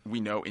since we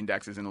know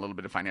Index is in a little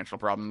bit of financial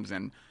problems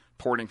and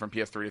porting from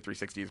PS3 to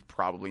 360 is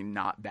probably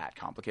not that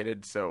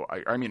complicated. So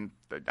I mean,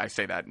 I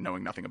say that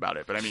knowing nothing about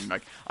it, but I mean,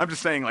 like, I'm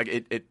just saying, like,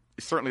 it's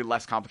certainly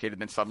less complicated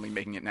than suddenly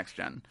making it next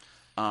gen.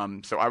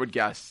 So I would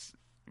guess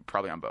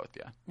probably on both.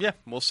 Yeah. Yeah,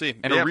 we'll see.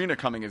 And Arena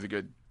coming is a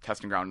good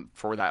testing ground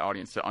for that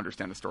audience to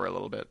understand the story a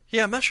little bit.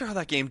 Yeah, I'm not sure how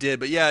that game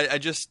did, but it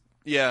just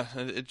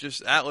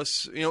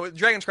Atlas.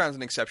 Dragon's Crown is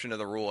an exception to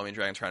the rule. I mean,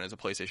 Dragon's Crown is a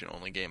PlayStation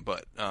only game,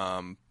 but.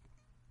 Well,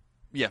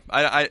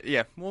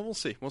 we'll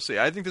see.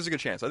 I think there's a good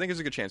chance. We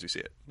see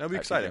it. That would be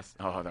exciting.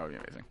 Oh, that would be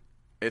amazing.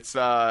 It's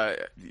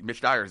Mitch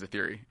Dyer has a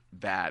theory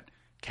that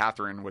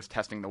Catherine was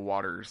testing the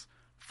waters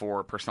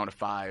for Persona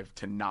 5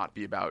 to not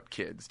be about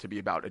kids, to be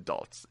about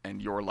adults.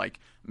 And you're like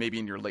maybe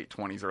in your late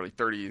 20s, early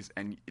 30s,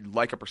 and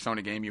like a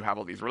Persona game, you have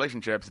all these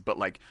relationships, but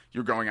like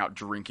you're going out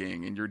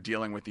drinking and you're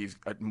dealing with these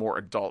more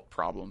adult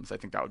problems. I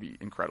think that would be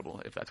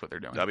incredible if that's what they're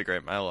doing. That'd be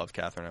great. I love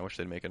Catherine. I wish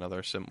they'd make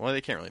another well,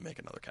 they can't really make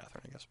another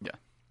Catherine, I guess. Yeah.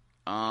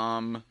 Do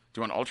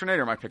you want to alternate,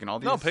 or am I picking all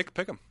these? No, pick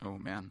them. Oh,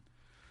 man.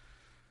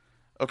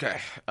 Okay.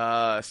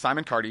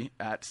 Simon Cardy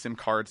at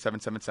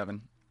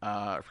SimCard777.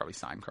 Or probably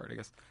SimCard, I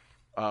guess.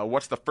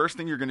 What's the first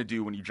thing you're going to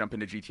do when you jump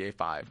into GTA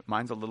 5?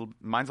 Mine's a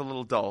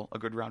little dull. A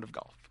good round of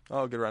golf.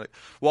 Oh, good round.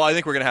 Well, I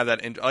think we're going to have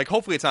that.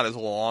 Hopefully it's not as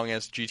long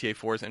as GTA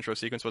 4's intro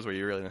sequence was, where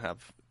you really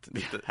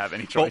didn't have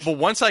any choice. But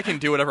once I can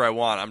do whatever I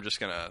want, I'm just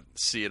going to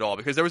see it all.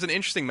 Because there was an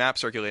interesting map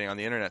circulating on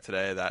the internet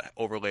today that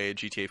overlaid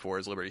GTA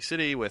 4's Liberty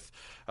City with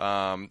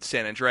San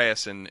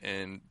Andreas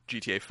and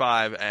GTA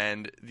 5.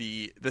 And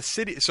the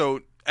city.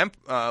 So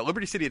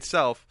Liberty City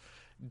itself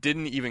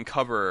didn't even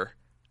cover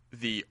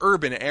the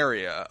urban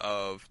area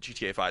of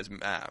GTA 5's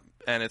map,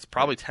 and it's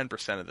probably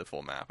 10% of the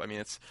full map. I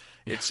mean,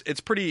 it's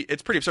pretty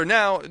absurd.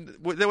 Now,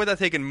 with that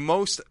taken,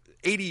 most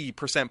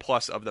 80%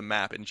 plus of the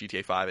map in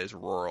GTA 5 is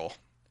rural,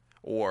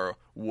 or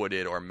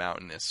wooded, or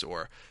mountainous,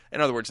 or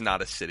in other words,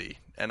 not a city.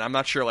 And I'm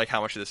not sure like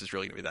how much of this is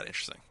really going to be that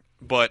interesting.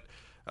 But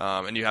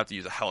and you have to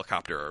use a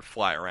helicopter or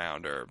fly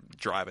around or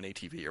drive an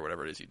ATV or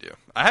whatever it is you do.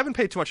 I haven't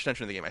paid too much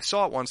attention to the game. I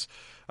saw it once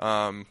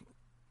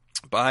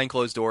behind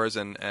closed doors,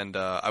 and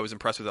I was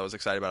impressed with it. I was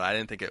excited about it. I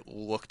didn't think it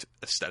looked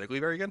aesthetically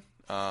very good.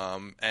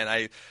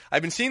 And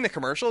I've been seeing the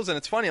commercials, and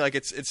it's funny. Like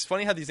it's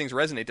funny how these things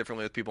resonate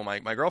differently with people.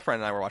 My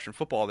girlfriend and I were watching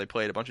football. They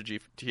played a bunch of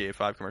GTA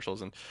 5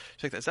 commercials, and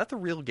she's like, "Is that the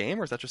real game,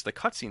 or is that just the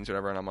cutscenes, or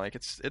whatever?" And I'm like,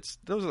 "It's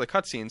those are the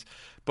cutscenes."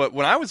 But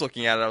when I was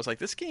looking at it, I was like,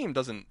 "This game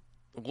doesn't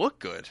look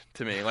good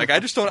to me. Like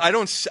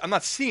I'm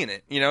not seeing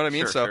it. You know what I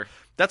mean?" Sure.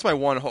 That's my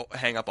one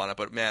hang up on it.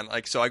 But man,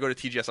 like, so I go to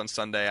TGS on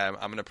Sunday. I'm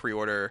going to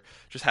pre-order,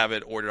 just have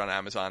it ordered on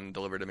Amazon,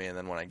 delivered to me, and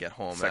then when I get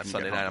home that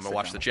Sunday night, I'm going to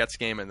watch the Jets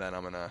game, and then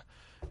I'm going to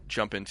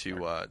jump into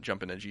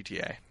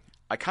GTA.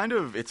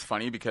 It's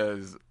funny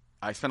because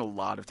I spent a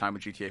lot of time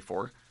with GTA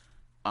 4,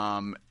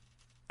 and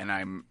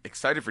I'm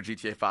excited for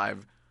GTA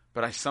 5,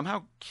 but I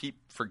somehow keep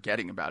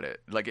forgetting about it.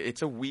 Like,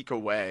 it's a week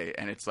away,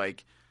 and it's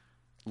like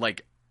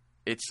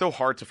it's so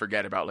hard to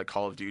forget about like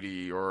Call of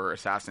Duty or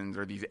Assassins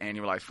or these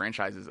annualized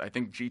franchises. I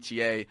think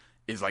GTA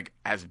is like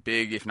as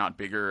big, if not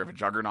bigger, of a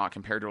juggernaut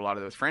compared to a lot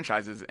of those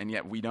franchises, and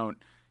yet we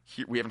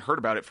haven't heard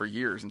about it for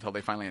years until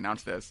they finally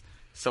announced this.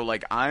 So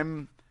like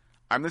I'm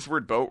this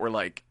weird boat where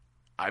like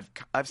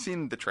I've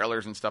seen the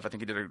trailers and stuff. I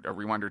think I did a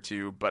rewind or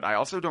two, but I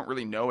also don't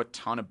really know a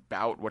ton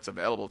about what's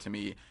available to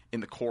me in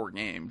the core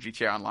game.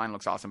 GTA Online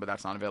looks awesome, but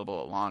that's not available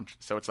at launch.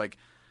 So it's like,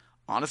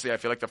 honestly, I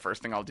feel like the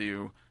first thing I'll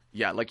do,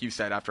 yeah, like you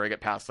said, after I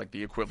get past like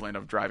the equivalent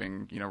of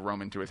driving,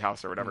 Roman to his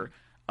house or whatever,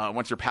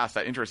 once you're past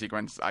that intro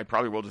sequence, I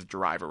probably will just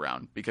drive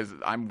around, because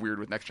I'm weird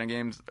with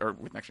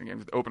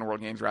with open world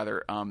games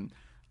rather.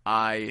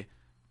 I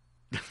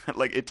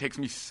like, it takes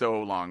me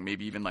so long,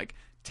 maybe even like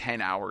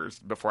 10 hours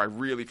before I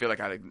really feel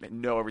like I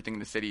know everything in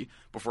the city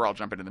before I'll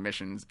jump into the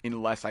missions,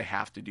 unless I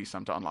have to do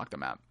some to unlock the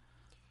map.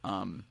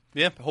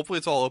 Yeah, hopefully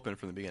it's all open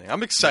from the beginning.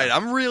 I'm excited. Yeah.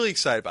 I'm really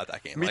excited about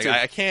that game. Me too.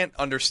 I can't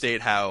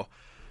understate how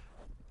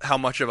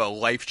much of a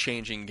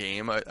life-changing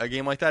game a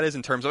game like that is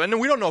in terms of, and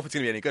we don't know if it's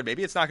going to be any good.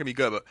 Maybe it's not going to be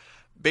good, but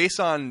based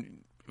on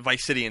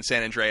Vice City and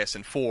San Andreas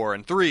and 4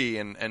 and 3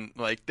 and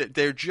like,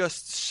 they're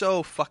just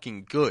so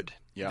fucking good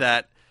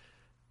that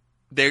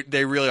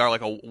they really are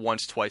like a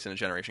once, twice in a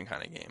generation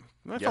kind of game.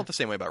 I felt the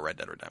same way about Red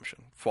Dead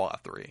Redemption,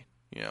 Fallout 3,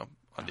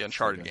 the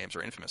Uncharted games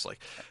are infamous.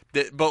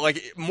 But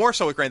like more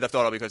so with Grand Theft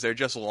Auto, because they're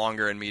just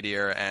longer and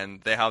meatier,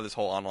 and they have this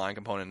whole online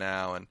component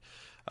now, and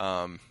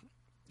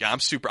yeah, I'm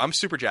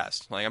super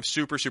jazzed. Like, I'm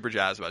super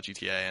jazzed about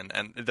GTA,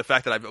 and the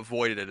fact that I've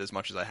avoided it as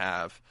much as I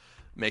have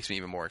makes me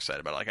even more excited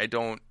about it. Like, I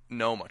don't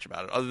know much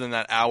about it other than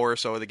that hour or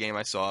so of the game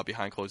I saw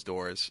behind closed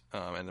doors,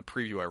 and the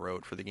preview I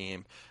wrote for the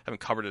game. I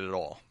haven't covered it at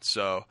all.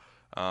 So,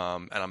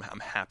 and I'm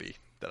happy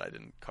that I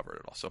didn't cover it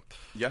at all. So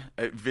yeah,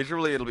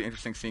 visually it'll be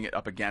interesting seeing it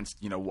up against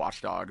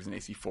Watch Dogs and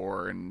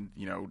AC4 and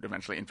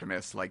eventually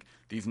Infamous, like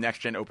these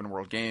next gen open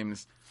world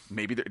games.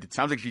 Maybe it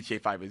sounds like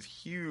GTA 5 is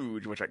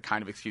huge, which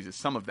kind of excuses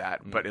some of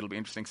that. But it'll be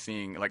interesting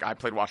seeing. Like, I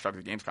played Watch Dogs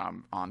at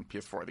Gamescom on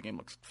PS4. The game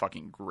looks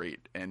fucking great,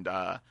 and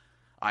I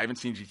haven't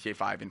seen GTA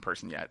 5 in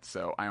person yet,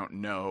 so I don't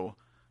know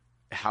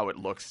how it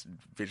looks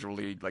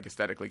visually, like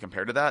aesthetically,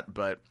 compared to that.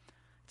 But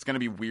it's going to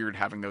be weird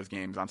having those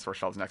games on store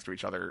shelves next to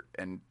each other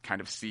and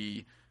kind of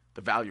see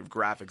the value of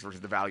graphics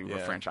versus the value of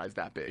a franchise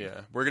that big.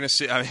 Yeah, we're gonna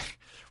see. I mean,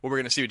 what we're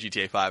gonna see with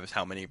GTA 5 is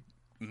how many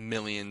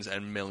millions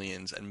and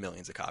millions and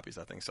millions of copies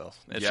that thing sells.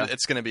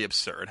 It's gonna be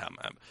absurd.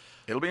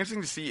 It'll be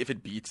interesting to see if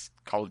it beats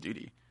Call of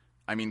Duty.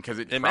 I mean, because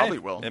it probably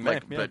will.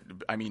 But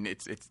I mean,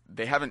 it's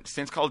they haven't,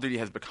 since Call of Duty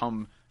has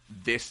become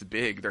this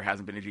big, there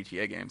hasn't been a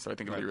GTA game. So I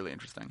think it'll be really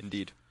interesting.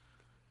 Indeed.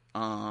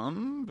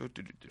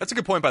 That's a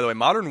good point, by the way.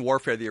 Modern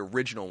Warfare, the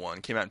original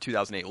one, came out in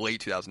 2008, late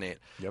 2008.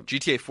 Yep.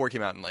 GTA 4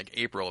 came out in like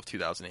April of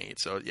 2008.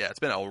 So yeah, it's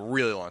been a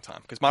really long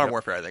time, because Modern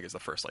Warfare, I think, is the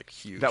first like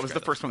huge. That was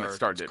the first one that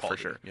started it, for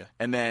sure. Yeah.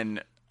 And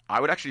then I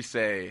would actually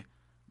say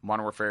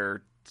Modern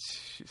Warfare.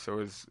 So it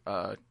was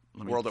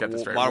Modern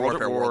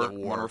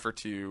Warfare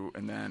 2,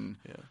 and then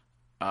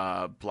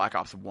Black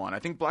Ops 1. I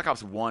think Black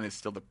Ops 1 is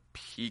still the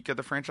peak of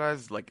the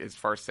franchise, like as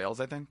far as sales.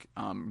 I think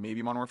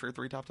maybe Modern Warfare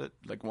 3 topped it,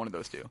 like one of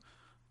those two.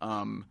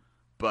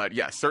 But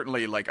yeah,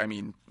 certainly, like, I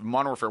mean,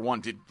 Modern Warfare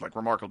 1 did like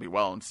remarkably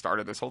well and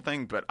started this whole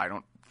thing, but I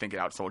don't think it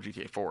outsold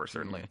GTA 4,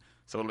 certainly.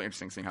 So it'll be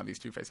interesting seeing how these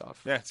two face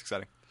off. Yeah, it's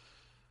exciting.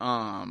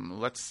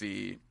 Let's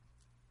see.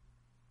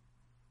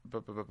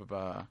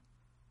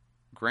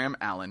 Graham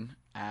Allen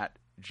at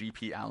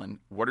GP Allen.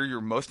 What are your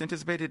most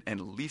anticipated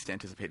and least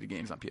anticipated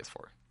games on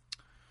PS4?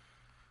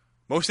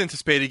 Most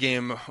anticipated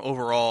game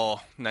overall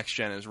next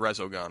gen is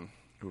Resogun.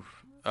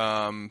 Oof.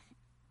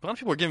 A lot of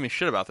people are giving me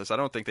shit about this. I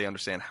don't think they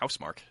understand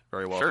Housemarque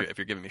very well. Sure. If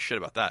you're giving me shit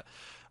about that.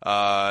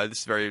 This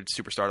is a very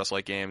Super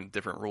Stardust-like game,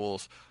 different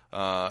rules.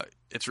 I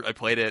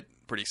played it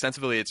pretty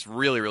extensively. It's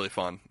really, really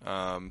fun.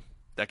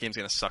 That game's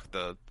going to suck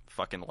the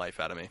fucking life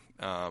out of me.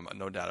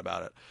 No doubt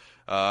about it.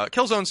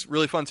 Killzone's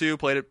really fun too.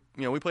 Played it,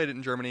 we played it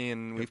in Germany,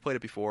 and we've played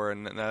it before,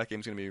 and that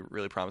game's going to be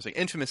really promising.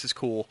 Infamous is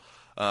cool,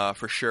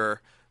 for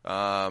sure.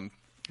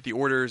 The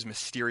Order is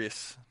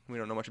mysterious. We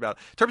don't know much about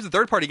it. In terms of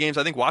third-party games,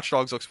 I think Watch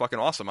Dogs looks fucking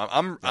awesome.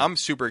 I'm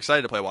super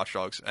excited to play Watch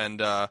Dogs,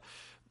 and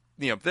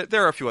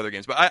there are a few other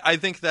games, but I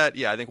think that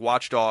I think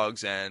Watch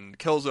Dogs and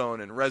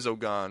Killzone and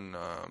Resogun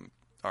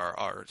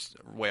are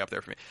way up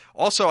there for me.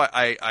 Also,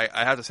 I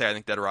have to say I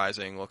think Dead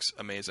Rising looks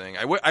amazing.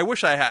 I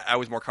wish I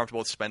was more comfortable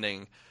with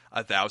spending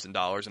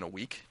 $1,000 in a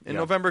week in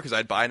November, because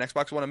I'd buy an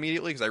Xbox One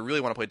immediately because I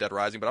really want to play Dead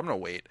Rising, but I'm going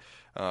to wait,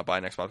 buy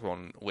an Xbox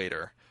One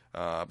later.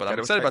 But I'm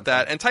excited about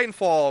that. And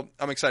Titanfall,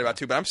 I'm excited about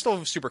too, but I'm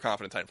still super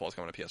confident Titanfall is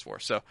coming to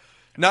PS4. So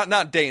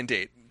not day and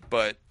date,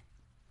 but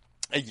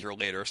a year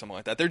later or something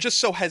like that. They're just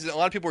so hesitant. A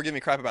lot of people are giving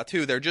me crap about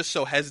too. They're just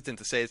so hesitant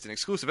to say it's an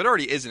exclusive. It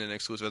already isn't an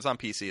exclusive. It's on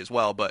PC as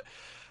well, but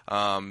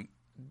I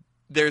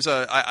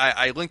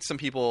linked some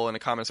people in the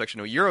comment section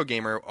to a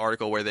Eurogamer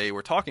article where they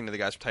were talking to the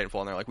guys from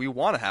Titanfall, and they're like, we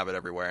want to have it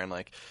everywhere, and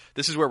like,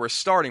 this is where we're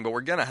starting, but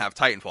we're going to have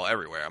Titanfall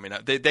everywhere. I mean,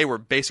 they were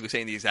basically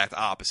saying the exact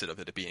opposite of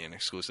it being an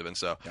exclusive, and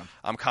so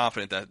I'm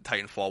confident that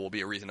Titanfall will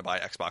be a reason to buy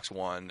Xbox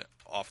One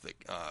off the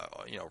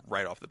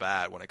right off the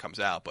bat when it comes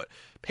out, but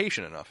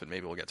patient enough, and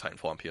maybe we'll get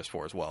Titanfall on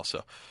PS4 as well.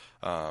 So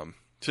I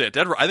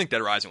think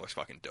Dead Rising looks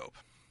fucking dope,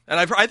 and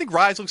I think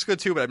Rise looks good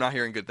too, but I'm not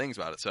hearing good things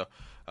about it. So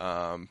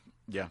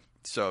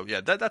So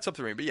that's up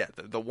to me.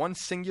 But the one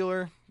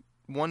singular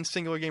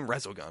game,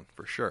 Resogun,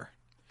 for sure.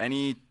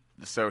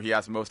 So he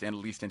asked most and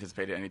least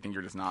anticipated. Anything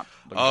you're just not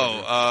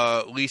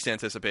least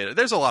anticipated.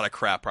 There's a lot of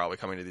crap probably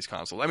coming to these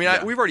consoles. I mean,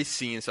 we've already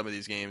seen some of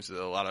these games. There's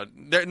a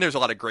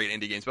lot of great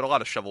indie games, but a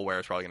lot of shovelware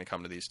is probably going to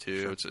come to these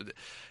too. Sure.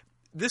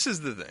 This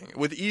is the thing.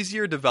 With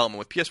easier development,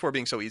 with PS4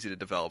 being so easy to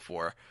develop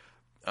for,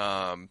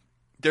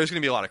 there's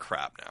going to be a lot of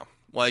crap now.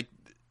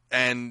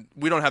 And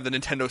we don't have the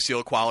Nintendo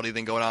seal quality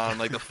thing going on,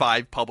 like the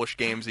 5 published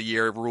games a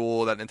year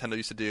rule that Nintendo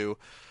used to do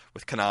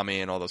with Konami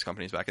and all those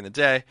companies back in the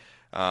day,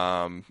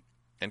 and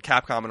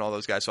Capcom and all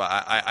those guys. So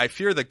I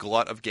fear the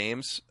glut of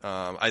games.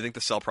 I think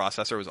the cell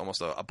processor was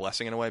almost a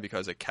blessing in a way,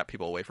 because it kept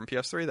people away from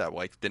PS3 that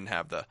didn't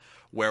have the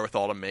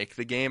wherewithal to make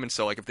the game. And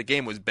so if the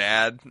game was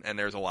bad, and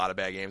there's a lot of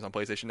bad games on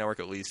PlayStation Network,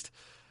 at least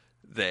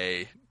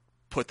they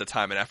put the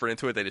time and effort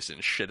into it. They just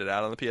didn't shit it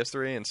out on the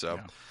PS3, and so.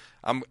 Yeah.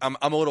 I'm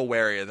a little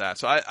wary of that.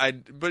 So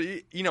but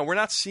we're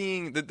not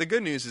seeing the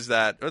good news is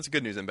that that's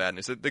good news and bad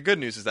news. The good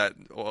news is that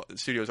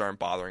studios aren't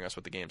bothering us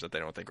with the games that they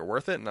don't think are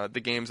worth it, and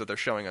the games that they're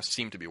showing us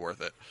seem to be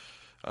worth it.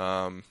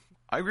 I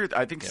agree.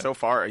 I think so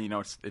far,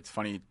 it's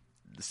funny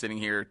sitting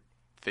here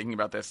thinking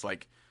about this.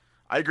 Like,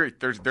 I agree.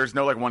 There's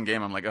no one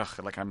game I'm like,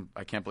 ugh,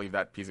 I can't believe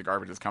that piece of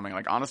garbage is coming.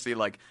 Like, honestly,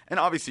 and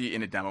obviously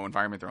in a demo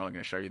environment, they're only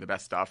going to show you the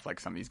best stuff. Like,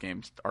 some of these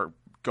games are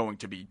going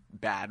to be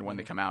bad when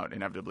they come out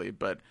inevitably,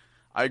 but.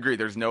 I agree.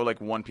 There's no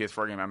one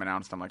PS4 game I'm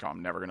announced. I'm like, oh,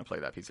 I'm never going to play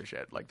that piece of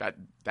shit. Like that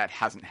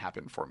hasn't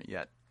happened for me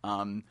yet.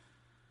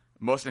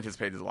 Most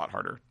anticipated is a lot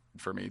harder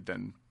for me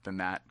than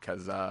that,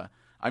 because gun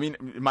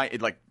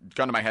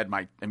to my head,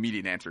 my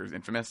immediate answer is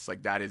Infamous.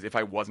 Like, that is, if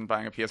I wasn't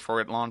buying a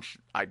PS4 at launch,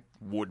 I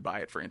would buy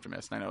it for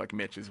Infamous. And I know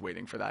Mitch is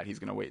waiting for that. He's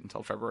going to wait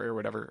until February or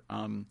whatever.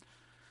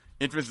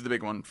 Infamous is the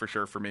big one for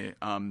sure for me.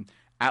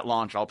 At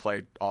launch, I'll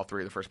play all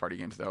 3 of the first party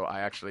games though.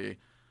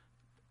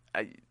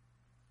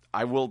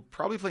 I will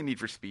probably play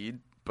Need for Speed,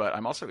 but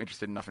I'm also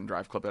interested enough in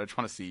Drive Club that I just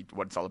want to see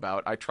what it's all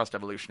about. I trust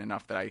Evolution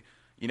enough that I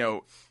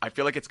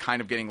feel like it's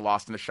kind of getting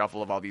lost in the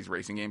shuffle of all these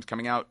racing games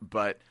coming out,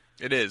 but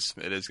it is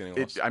getting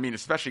lost. I mean,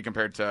 especially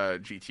compared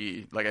to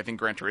GT. Like, I think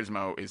Gran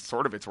Turismo is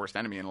sort of its worst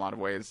enemy in a lot of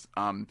ways.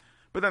 But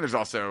then there's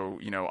also,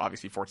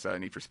 obviously Forza,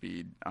 Need for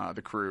Speed,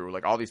 The Crew,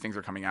 all these things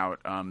are coming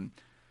out.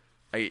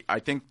 I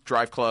think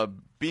Drive Club,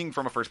 being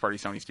from a first-party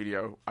Sony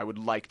studio, I would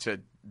like to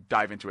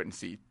dive into it and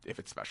see if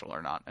it's special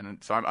or not.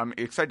 And so I'm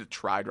excited to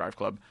try Drive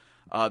Club.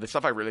 The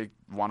stuff I really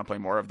want to play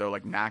more of, though,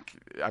 like Knack,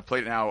 I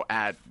played it now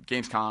at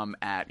Gamescom,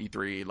 at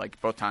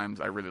E3. Both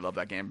times, I really love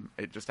that game.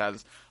 It just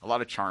has a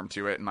lot of charm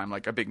to it, and I'm a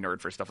big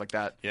nerd for stuff like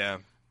that. Yeah,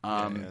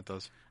 it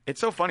does.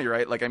 It's so funny,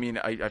 right?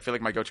 I feel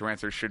like my go-to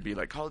answer should be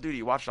Call of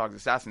Duty, Watch Dogs,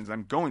 Assassins.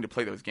 I'm going to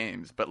play those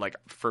games, but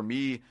for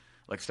me.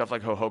 Stuff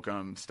like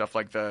Hohokum, stuff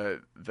like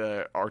the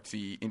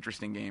artsy,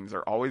 interesting games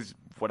are always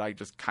what I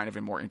just kind of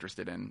am more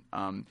interested in.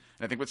 And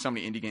I think with so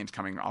many indie games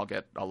coming, I'll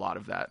get a lot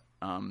of that.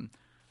 I'm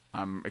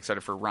excited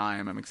for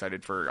Rime. I'm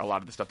excited for a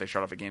lot of the stuff they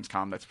showed off at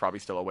Gamescom that's probably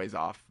still a ways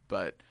off.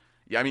 But,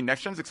 yeah, I mean,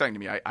 next gen's exciting to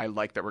me. I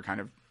like that we're kind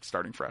of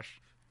starting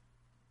fresh.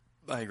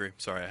 I agree.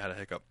 Sorry, I had a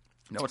hiccup.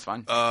 No, it's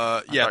fine.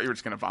 I thought you were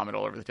just going to vomit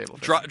all over the table.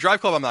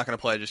 Drive Club I'm not going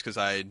to play just because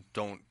I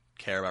don't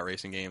care about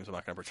racing games. I'm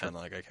not going to pretend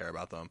like I care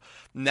about them.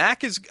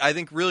 Knack is, I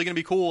think, really going to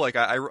be cool.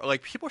 I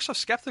people are so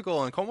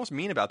skeptical and almost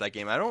mean about that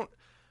game. I don't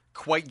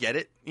quite get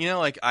it.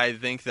 I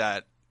think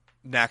that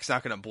Knack's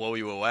not going to blow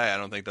you away. I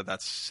don't think that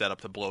that's set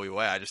up to blow you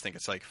away. I just think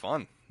it's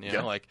fun.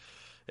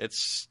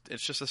 It's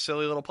just a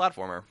silly little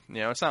platformer.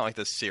 It's not like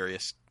this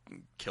serious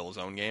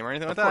Killzone game or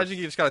anything like that. I think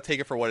you just got to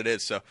take it for what it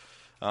is. So,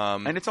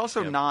 and it's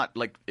also not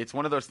it's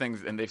one of those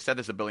things. And they've said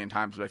this a billion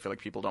times, but I feel like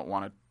people don't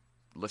want to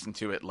listen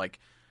to it.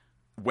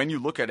 When you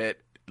look at it,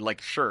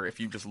 sure, if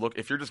you're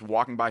just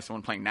walking by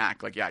someone playing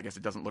Knack, I guess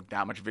it doesn't look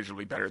that much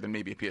visually better than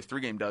maybe a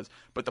PS3 game does.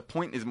 But the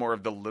point is more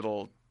of the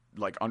little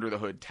like under the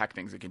hood tech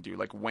things it can do,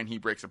 like when he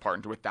breaks apart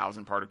into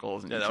 1,000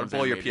 particles and that would becomes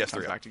blow your animated and PS3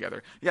 comes up. back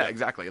together. Yeah,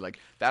 exactly. Like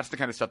that's the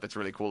kind of stuff that's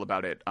really cool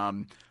about it.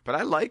 But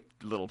I like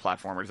little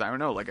platformers. I don't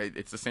know. Like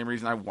it's the same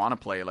reason I want to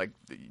play. Like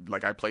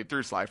I played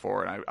through Sly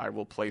 4, and I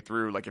will play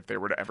through. Like if they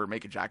were to ever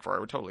make a Jak 4, I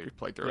would totally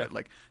play through it.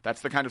 Like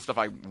that's the kind of stuff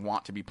I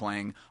want to be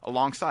playing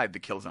alongside the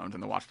Killzones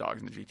and the Watch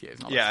Dogs and the GTAs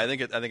and all that Yeah,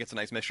 stuff. I think it's a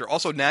nice mixture.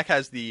 Also, Knack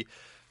has the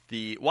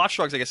Watch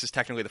Dogs, I guess, is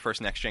technically the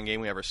first next-gen game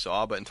we ever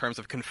saw, but in terms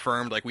of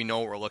confirmed, like, we know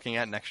what we're looking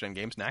at, next-gen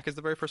games, Knack is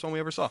the very first one we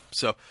ever saw.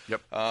 So,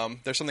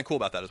 there's something cool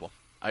about that as well.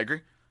 I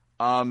agree.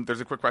 There's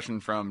a quick question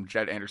from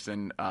Jed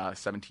Anderson,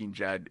 17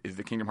 Jed. Is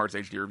the Kingdom Hearts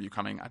HD review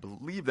coming? I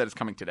believe that it's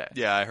coming today.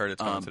 Yeah, I heard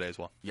it's coming today as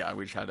well. Yeah,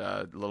 we just had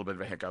a little bit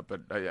of a hiccup,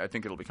 but I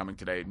think it'll be coming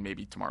today,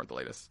 maybe tomorrow at the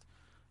latest.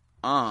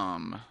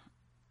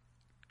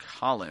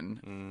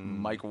 Colin,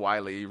 Mike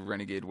Wiley,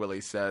 Renegade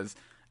Willie says,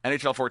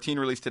 NHL 14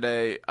 released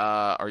today.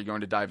 Are you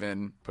going to dive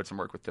in, put some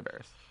work with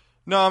Tavares?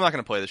 No, I'm not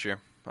going to play this year.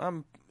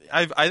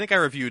 I think I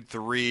reviewed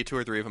two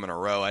or three of them in a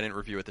row. I didn't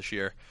review it this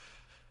year.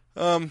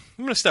 I'm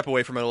going to step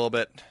away from it a little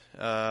bit.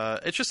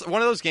 It's just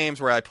one of those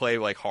games where I play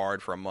like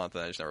hard for a month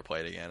and I just never play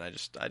it again.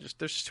 It's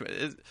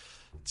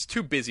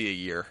too busy a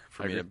year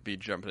for me to be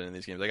jumping into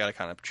these games. I got to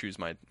kind of choose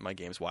my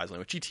games wisely.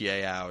 With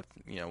GTA out,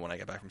 when I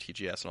get back from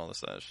TGS and all this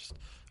stuff, it's just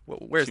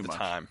where's the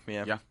time?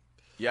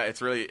 Yeah,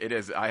 it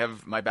is.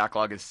 My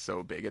backlog is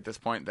so big at this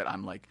point that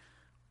I'm like,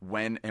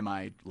 when am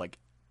I like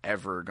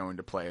ever going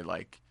to play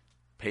like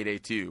Payday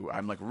 2?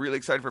 I'm like really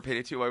excited for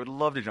Payday 2. I would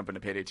love to jump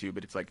into Payday 2,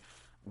 but it's like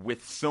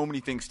with so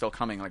many things still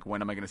coming, like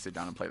when am I going to sit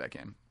down and play that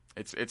game?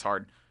 It's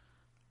hard.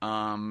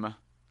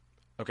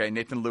 Okay,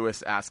 Nathan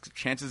Lewis asks,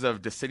 chances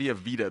of Dissidia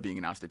Vita being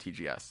announced at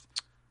TGS?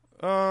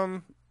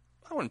 I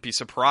wouldn't be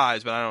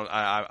surprised, but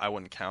I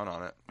wouldn't count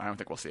on it. I don't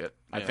think we'll see it.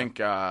 Yeah. I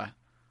think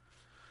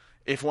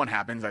if one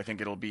happens, I think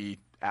it'll be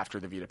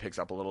after the Vita picks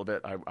up a little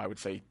bit. I would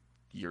say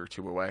year or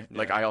two away. Yeah.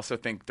 Like I also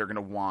think they're going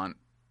to want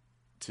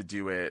to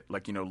do it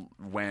like,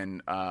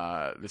 when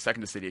the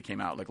second Dissidia came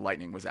out, like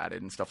Lightning was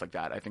added and stuff like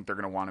that. I think they're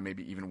going to want to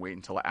maybe even wait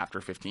until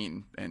after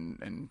 15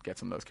 and get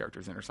some of those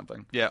characters in or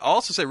something. Yeah, I'll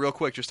also say real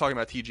quick, just talking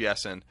about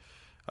TGS and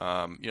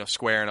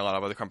Square and a lot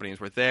of other companies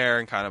were there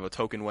in kind of a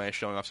token way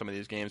showing off some of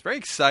these games. Very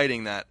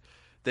exciting that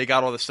they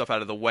got all this stuff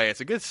out of the way. It's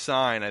a good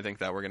sign, I think,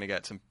 that we're going to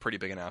get some pretty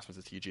big announcements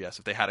at TGS.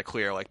 If they had a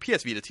clear, like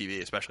PS Vita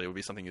TV especially, would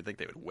be something you'd think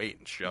they would wait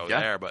and show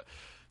there. But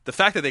the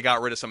fact that they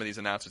got rid of some of these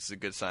announcements is a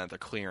good sign that they're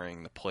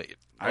clearing the plate.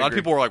 A lot of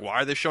people were like,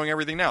 why are they showing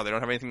everything now? They don't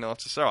have anything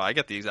else to show. I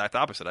get the exact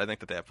opposite. I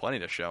think that they have plenty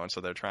to show, and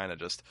so they're trying to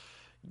just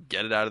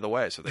get it out of the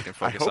way so they can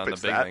focus on the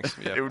big things.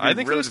 Yeah. I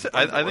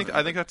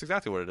think that's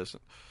exactly what it is.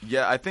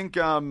 Yeah, I think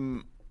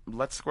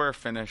let Square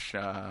finish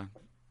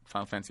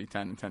Final Fantasy X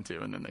and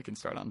X-2, and then they can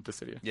start on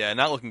Dissidia. Yeah,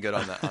 not looking good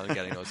on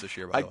getting those this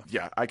year, by the way.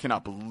 Yeah, I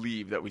cannot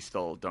believe that we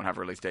still don't have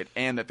a release date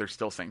and that they're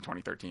still saying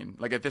 2013.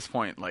 Like, at this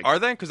point, like... Are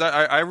they? Because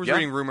I was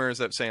reading rumors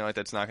that saying, like,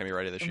 that's not going to be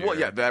ready this year. Well,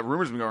 yeah, that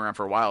rumor's been going around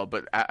for a while,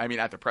 but, I mean,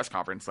 at the press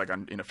conference, like,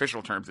 in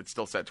official terms, it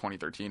still said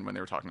 2013 when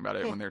they were talking about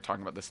it, when they were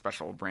talking about the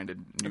special branded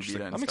new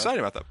Vita and I'm stuff.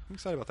 excited about that. I'm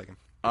excited about that game.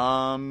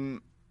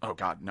 Oh,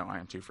 God, no, I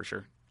am too, for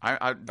sure.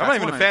 I'm not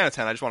even a fan of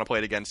 10. I just want to play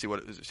it again, see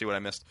what I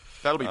missed.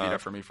 That'll be Vita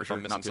for me, for if sure,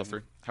 I'm not missing PS3.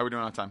 something. How are we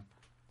doing on time?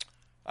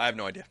 I have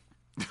no idea.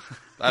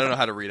 I don't know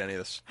how to read any of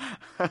this.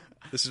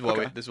 This is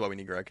why we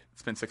need Greg.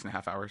 It's been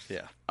 6.5 hours.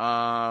 Yeah.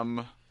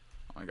 Oh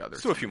my God.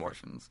 Let's do a few more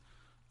questions.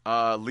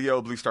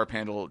 Leo Blue Star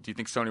Pandal. Do you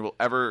think Sony will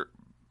ever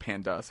Do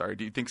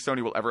you think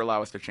Sony will ever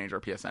allow us to change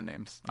our PSN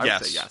names? I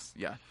would say yes.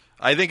 Yeah.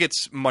 I think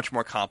it's much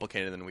more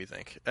complicated than we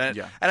think.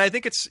 And I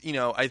think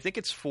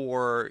it's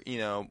for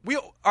all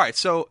right.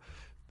 So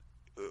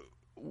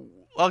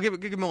I'll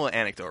give them a little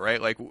anecdote, right?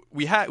 Like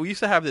we used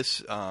to have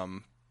this.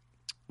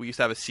 We used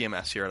to have a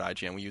CMS here at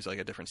IGN. We use like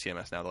a different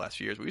CMS now the last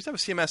few years. We used to have a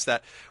CMS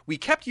that we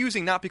kept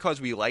using not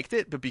because we liked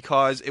it, but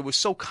because it was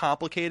so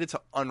complicated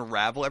to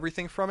unravel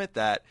everything from it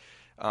that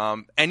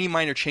any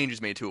minor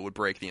changes made to it would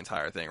break the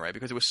entire thing, right?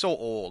 Because it was so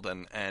old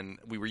and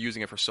we were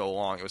using it for so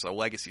long. It was a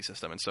legacy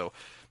system. And so,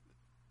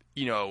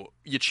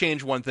 you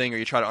change one thing or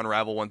you try to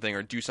unravel one thing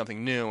or do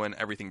something new and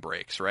everything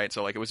breaks, right?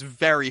 So like it was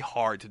very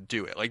hard to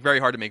do it, like very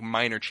hard to make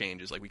minor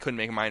changes. Like we couldn't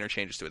make minor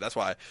changes to it. That's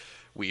why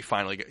we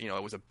finally get,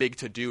 it was a big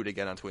to-do to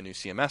get onto a new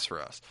CMS for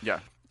us. Yeah.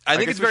 I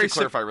think it's very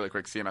clarify really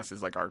quick. CMS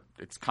is like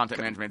it's content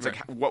management. It's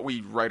like what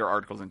we write our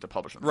articles into,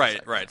 publish them.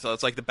 Right. So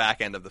it's like the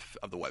back end of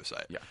the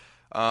website. Yeah.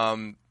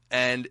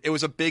 And it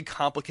was a big,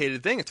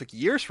 complicated thing. It took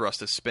years for us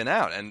to spin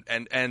out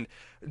and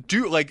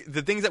do like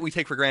the things that we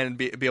take for granted and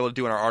be able to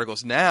do in our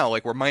articles now,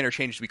 like were minor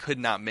changes we could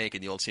not make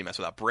in the old CMS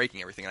without breaking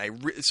everything.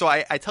 And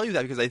I tell you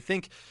that because I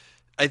think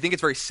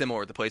it's very similar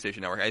with the PlayStation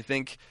Network. I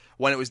think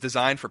when it was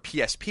designed for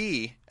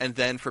PSP and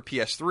then for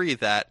PS3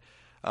 that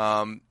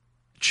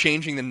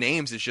changing the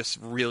names is just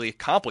really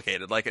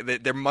complicated. Like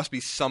there must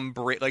be some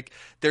like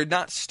they're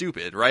not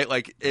stupid, right?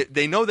 Like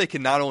they know they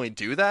can not only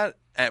do that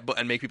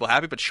and make people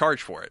happy, but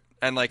charge for it.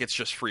 And like it's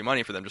just free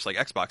money for them, just like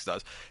Xbox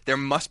does. There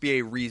must be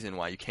a reason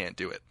why you can't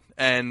do it.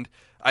 And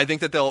I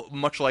think that they'll,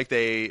 much like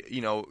there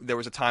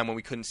was a time when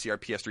we couldn't see our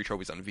PS3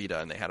 trophies on Vita,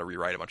 and they had to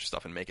rewrite a bunch of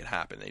stuff and make it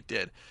happen. They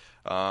did.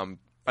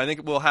 I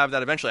think we'll have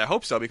that eventually. I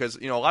hope so, because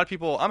a lot of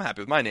people. I'm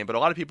happy with my name, but a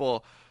lot of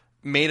people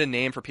made a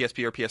name for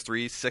PSP or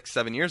PS3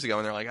 6-7 years ago,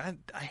 and they're like,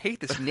 I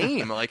hate this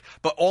name. Like,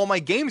 but all my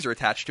games are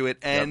attached to it,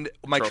 and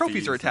my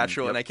trophies are attached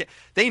to it, and I can't.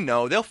 They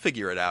know, they'll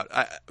figure it out.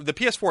 The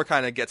PS4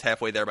 kind of gets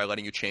halfway there by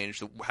letting you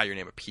change how your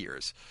name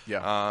appears.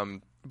 Yeah.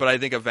 But I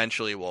think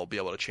eventually we'll be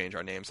able to change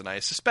our names, and I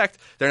suspect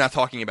they're not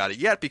talking about it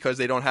yet because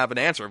they don't have an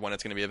answer of when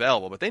it's going to be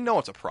available. But they know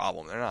it's a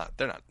problem. They're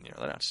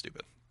not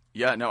stupid.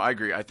 Yeah, no, I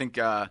agree. I think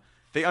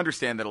they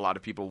understand that a lot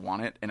of people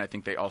want it, and I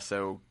think they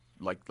also.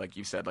 Like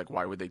you said, like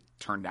why would they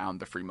turn down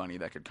the free money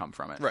that could come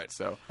from it? Right.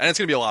 So, and it's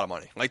going to be a lot of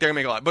money. Like they're going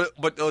to make a lot.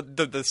 But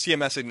the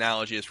CMS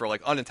analogy is for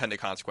like unintended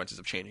consequences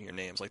of changing your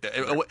names. Like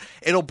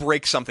it'll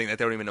break something that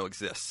they don't even know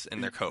exists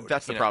in their code.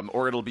 That's the problem.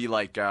 Or it'll be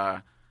like,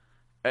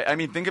 I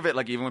mean, think of it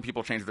like even when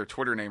people change their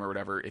Twitter name or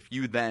whatever. If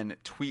you then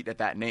tweet at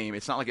that name,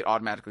 it's not like it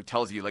automatically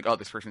tells you like, oh,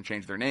 this person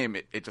changed their name.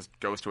 It just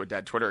goes to a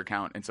dead Twitter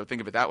account. And so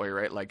think of it that way,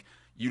 right? Like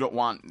you don't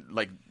want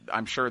like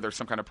I'm sure there's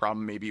some kind of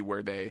problem maybe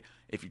where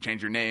if you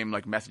change your name,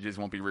 like messages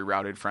won't be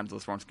rerouted, friends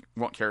list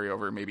won't carry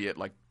over. Maybe it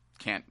like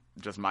can't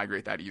just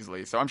migrate that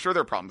easily. So I'm sure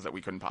there are problems that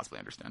we couldn't possibly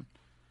understand.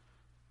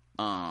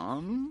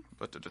 And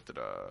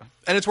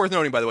it's worth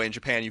noting, by the way, in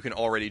Japan you can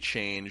already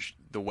change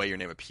the way your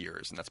name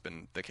appears, and that's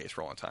been the case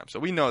for a long time. So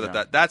we know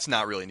that's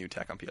not really new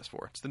tech on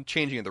PS4. It's the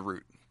changing of the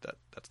root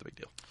that's the big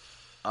deal.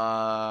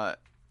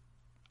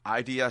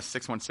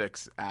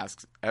 IDS616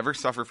 asks, ever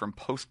suffer from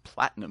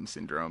post-platinum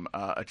syndrome?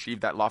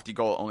 Achieve that lofty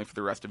goal only for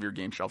the rest of your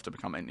game shelf to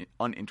become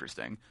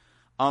uninteresting.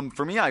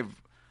 For me,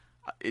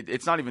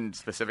 it's not even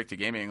specific to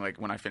gaming. Like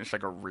when I finish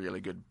like a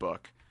really good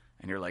book,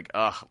 and you're like,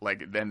 ugh,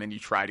 like then you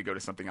try to go to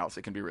something else.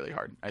 It can be really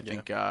hard. I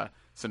think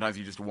sometimes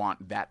you just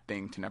want that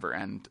thing to never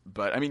end.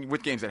 But I mean,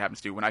 with games that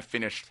happens too. When I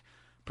finished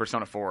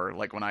Persona 4,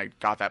 like when I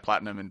got that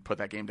platinum and put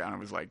that game down, I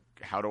was like,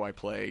 how do I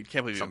play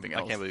something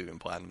else? I can't believe you even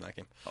platinum that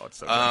game. Oh, it's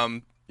so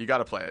good. You got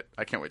to play it.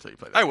 I can't wait till you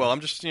play that. I will. I'm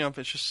just,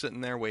 it's just sitting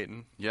there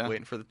waiting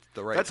for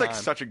the right That's time. Like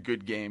such a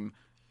good game.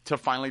 To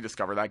finally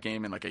discover that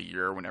game in like a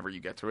year, whenever you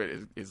get to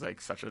it, is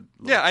like such a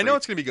treat. I know treat.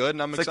 it's gonna be good,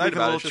 and I'm it's excited like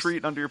about it. A little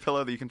treat under your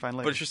pillow that you can find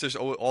later. But it's just there's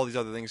all these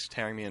other things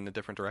tearing me in a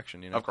different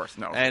direction. Of course,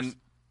 no.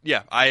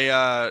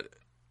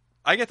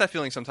 I get that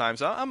feeling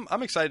sometimes.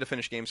 I'm excited to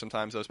finish games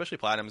sometimes, though, especially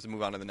platinums, and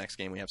move on to the next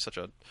game. We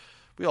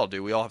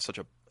all have such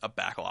a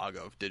backlog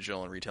of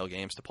digital and retail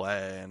games to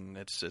play, and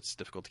it's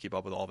difficult to keep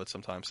up with all of it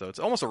sometimes. So it's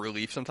almost a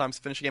relief sometimes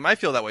to finish a game. I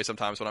feel that way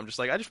sometimes when I'm just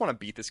like, I just want to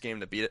beat this game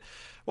to beat it.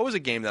 What was a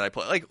game that I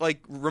played?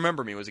 Like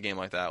Remember Me was a game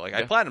like that. Like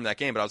I platinumed that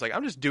game, but I was like,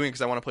 I'm just doing it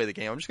because I want to play the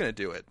game. I'm just going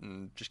to do it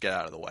and just get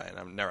out of the way, and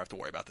I never have to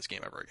worry about this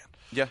game ever again.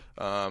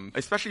 Yeah.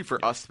 Especially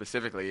for us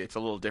specifically, it's a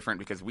little different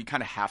because we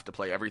kind of have to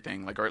play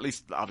everything, like, or at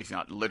least obviously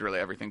not literally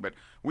everything, but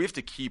we have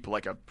to keep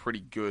like a pretty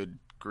good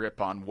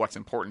grip on what's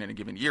important in a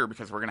given year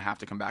because we're going to have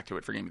to come back to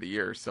it for Game of the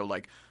Year. So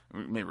like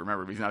maybe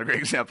Remember Me's not a great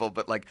example,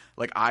 but like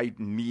I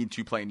need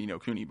to play Ni no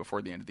Kuni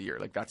before the end of the year.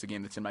 Like that's a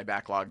game that's in my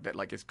backlog that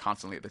like is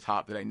constantly at the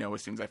top that I know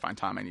as soon as I find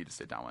time I need to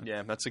sit down with.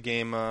 Yeah, that's a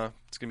game.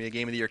 It's going to be a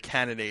Game of the Year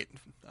candidate,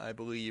 I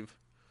believe.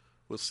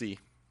 We'll see.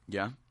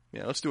 Yeah?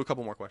 Yeah, let's do a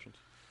couple more questions.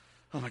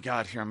 Oh my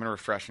God, here I'm going to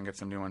refresh and get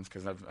some new ones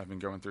because I've been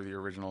going through the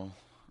original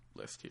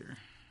list here.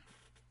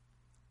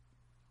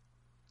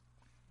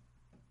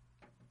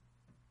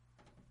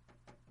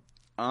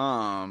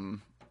 Oh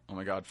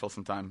my God, fill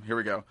some time. Here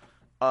we go.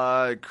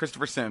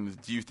 Christopher Sims,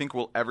 do you think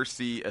we'll ever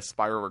see a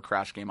Spyro or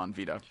Crash game on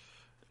Vita?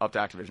 Up to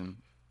Activision.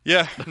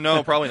 Yeah,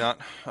 no, probably not.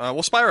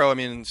 Well, Spyro, I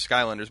mean,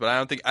 Skylanders, but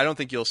I don't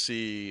think you'll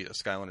see a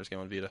Skylanders game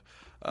on Vita.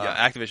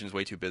 Activision is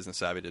way too business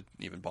savvy to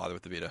even bother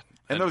with the Vita.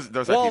 And those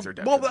IPs are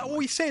dead. Well,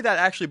 we say that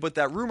actually, but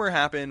that rumor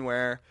happened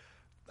where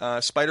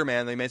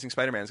Spider-Man, the Amazing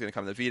Spider-Man, is going to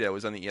come to Vita. It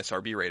was on the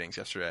ESRB ratings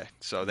yesterday,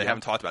 so they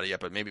haven't talked about it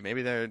yet. But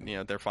maybe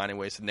they're finding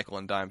ways to nickel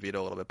and dime Vita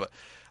a little bit. But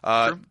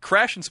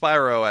Crash and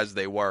Spyro, as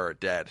they were, are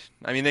dead.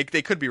 I mean,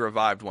 they could be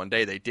revived one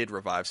day. They did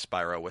revive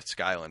Spyro with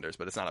Skylanders,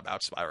 but it's not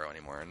about Spyro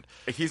anymore. And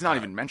he's not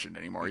even mentioned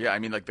anymore. Yeah, I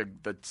mean, like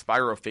the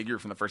Spyro figure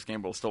from the first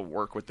game will still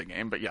work with the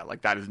game, but yeah,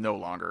 like that is no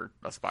longer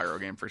a Spyro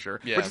game for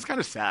sure. Yeah. Which is kind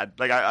of sad.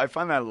 Like I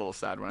find that a little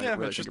sad when I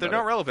really think they're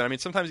about not relevant. I mean,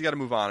 sometimes you got to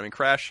move on. I mean,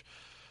 Crash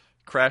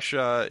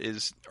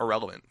is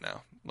irrelevant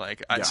now.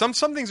 Like some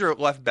things are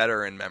left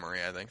better in memory,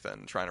 I think,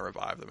 than trying to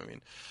revive them. I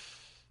mean,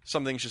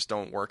 some things just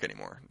don't work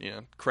anymore. You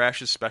know,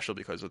 Crash is special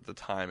because of the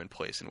time and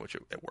place in which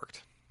it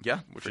worked. Yeah,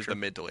 which is the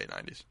mid to late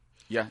 90s.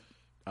 Yeah,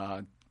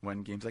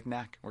 when games like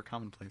Knack were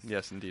commonplace.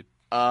 Yes, indeed.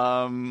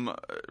 Friend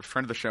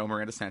of the show,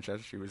 Miranda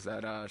Sanchez. She was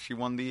at. She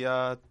won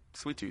the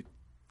Sweet Tooth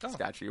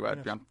statue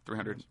at Beyond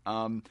 300.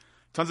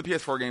 Tons of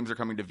PS4 games are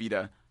coming to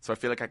Vita, so I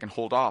feel like I can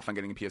hold off on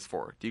getting a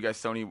PS4. Do you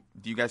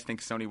guys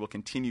think Sony will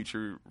continue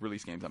to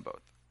release games on both?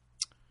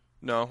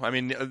 No, I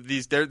mean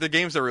the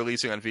games they're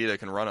releasing on Vita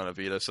can run on a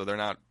Vita, so they're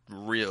not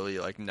really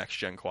like next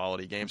gen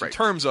quality games in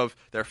terms of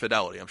their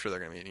fidelity. I'm sure they're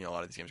going to be, a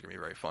lot of these games are going to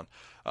be very fun.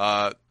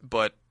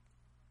 But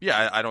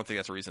yeah, I don't think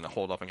that's a reason to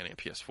hold up on getting a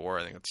PS4.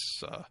 I think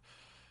it's you're not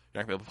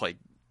going to be able to play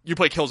you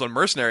play Killzone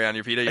Mercenary on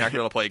your Vita, you're not going to be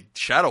able to play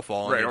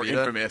Shadowfall on right, your or Vita.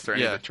 Infamous or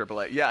any of the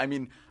AAA. Yeah, I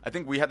mean, I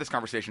think we had this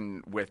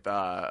conversation with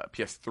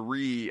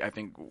PS3. I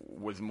think it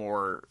was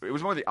more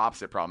the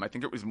opposite problem. I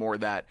think it was more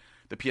that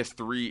the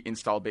PS3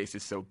 install base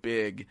is so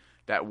big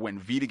that when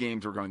Vita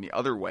games were going the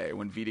other way,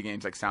 when Vita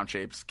games like Sound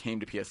Shapes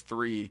came to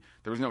PS3,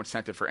 there was no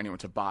incentive for anyone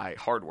to buy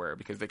hardware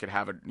because they could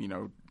have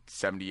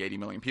 70, 80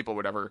 million people,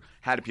 whatever,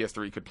 had a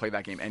PS3, could play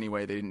that game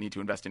anyway. They didn't need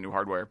to invest in new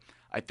hardware.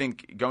 I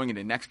think going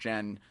into next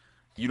gen,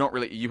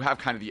 you have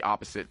kind of the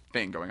opposite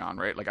thing going on,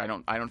 right? Like I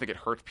don't think it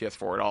hurts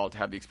PS4 at all to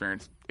have the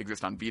experience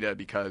exist on Vita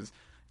because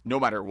no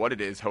matter what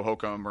it is,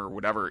 Hohokum or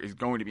whatever is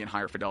going to be in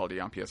higher fidelity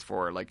on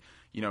PS4. Like,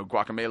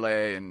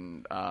 Guacamelee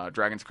and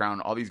Dragon's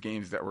Crown, all these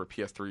games that were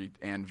PS3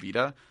 and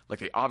Vita, like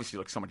they obviously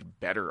look so much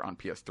better on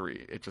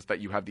PS3. It's just that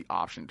you have the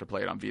option to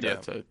play it on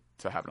Vita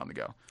to have it on the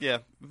go. Yeah.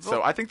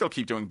 So I think they'll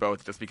keep doing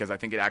both just because I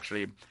think it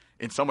actually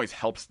in some ways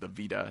helps the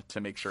Vita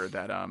to make sure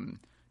that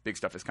big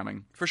stuff is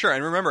coming. For sure.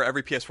 And remember,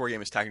 every PS4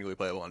 game is technically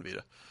playable on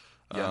Vita.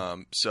 Yeah.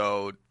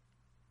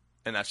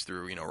 And that's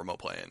through, remote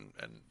play and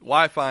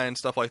Wi-Fi and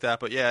stuff like that.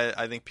 But yeah,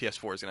 I think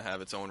PS4 is going to have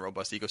its own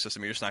robust ecosystem.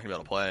 You're just not going to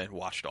be able to play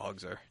Watch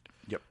Dogs or,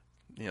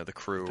 The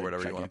Crew or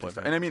whatever you want to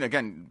play. And I mean,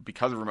 again,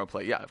 because of remote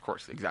play, yeah, of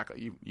course,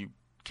 exactly. You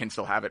can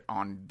still have it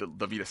on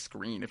the Vita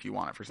screen if you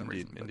want it for some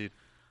reason. Indeed.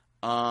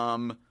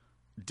 Dylan,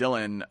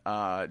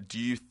 do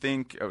you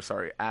think,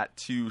 at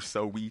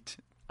 2SoWheat,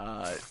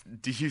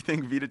 do you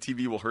think Vita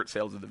TV will hurt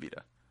sales of the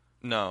Vita?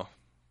 No.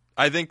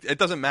 I think it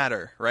doesn't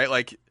matter, right?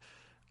 Like,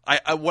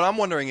 what I'm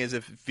wondering is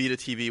if Vita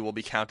TV will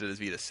be counted as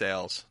Vita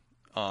sales,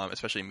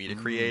 especially Media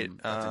Create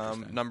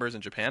numbers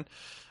in Japan.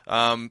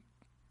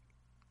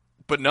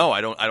 But no,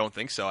 I don't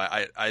think so.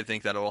 I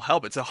think that it will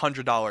help. It's a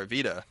 $100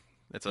 Vita.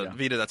 It's a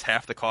Vita that's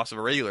half the cost of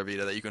a regular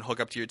Vita that you can hook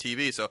up to your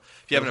TV. So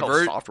if you have an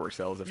aversion, software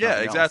sales.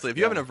 Exactly. If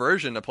you have an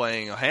aversion to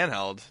playing a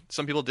handheld,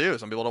 some people do.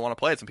 Some people don't want to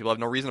play it. Some people have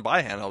no reason to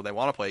buy a handheld. They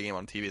want to play a game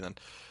on TV. Then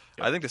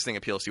I think this thing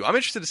appeals to you. I'm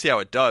interested to see how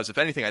it does. If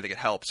anything, I think it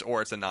helps,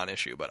 or it's a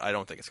non-issue. But I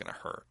don't think it's going to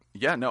hurt.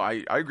 Yeah, no,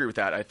 I agree with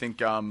that. I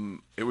think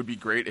it would be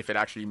great if it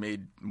actually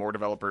made more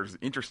developers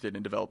interested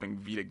in developing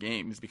Vita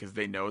games because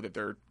they know that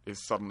there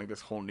is suddenly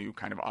this whole new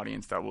kind of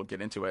audience that will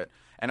get into it.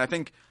 And I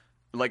think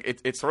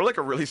it's sort of like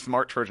a really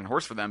smart Trojan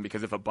horse for them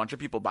because if a bunch of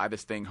people buy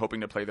this thing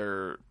hoping to play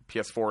their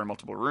PS4 in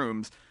multiple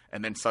rooms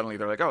and then suddenly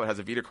they're like, oh, it has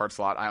a Vita card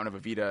slot. I don't have a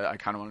Vita. I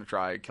kind of want to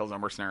try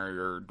Killzone Mercenary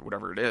or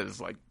whatever it is.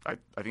 Like, I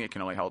think it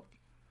can only help.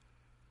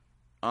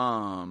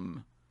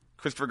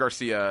 Christopher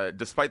Garcia,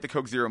 despite the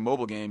Coke Zero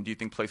mobile game, do you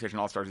think PlayStation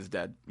All-Stars is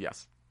dead?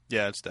 Yes.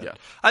 Yeah, it's dead. Yeah.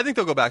 I think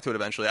they'll go back to it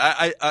eventually.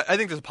 I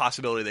think there's a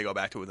possibility they go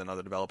back to it with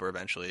another developer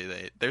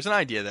eventually. There's an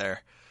idea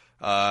there.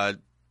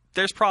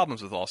 There's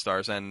problems with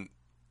All-Stars, and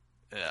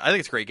I think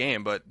it's a great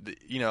game, but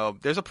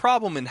there's a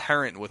problem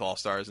inherent with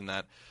All-Stars in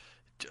that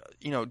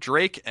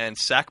Drake and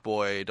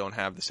Sackboy don't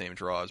have the same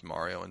draw as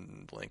Mario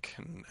and Link,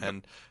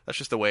 and that's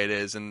just the way it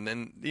is.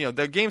 And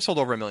the game sold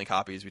over 1 million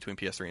copies between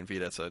PS3 and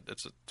Vita.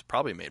 It's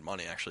probably made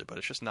money actually, but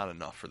it's just not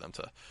enough for them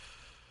to.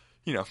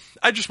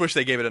 I just wish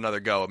they gave it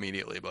another go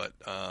immediately, but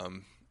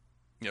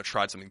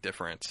tried something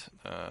different.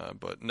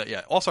 But no,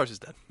 yeah, All-Stars is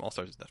dead.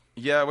 All-Stars is dead.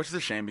 Yeah, which is a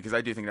shame because I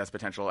do think that's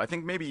potential. I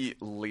think maybe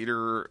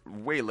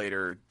way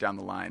later down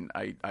the line,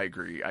 I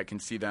agree. I can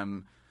see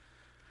them.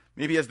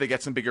 Maybe as they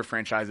get some bigger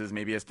franchises,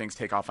 maybe as things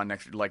take off on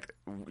next,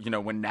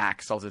 when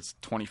Knack sells its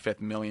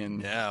 25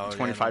 million,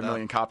 25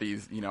 million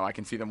copies, I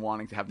can see them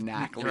wanting to have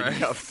Knack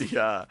leading up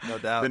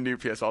the new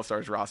PS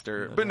All-Stars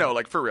roster.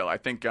 But for real, I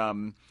think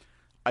there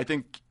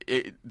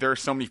are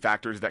so many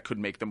factors that could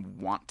make them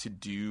want to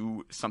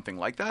do something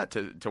like that,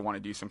 to want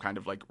to do some kind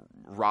of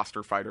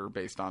roster fighter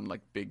based on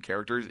big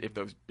characters, if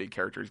those big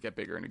characters get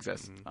bigger and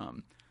exist.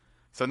 Mm-hmm.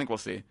 So I think we'll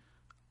see.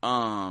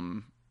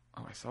 I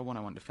saw one I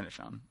wanted to finish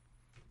on.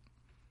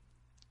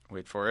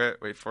 Wait for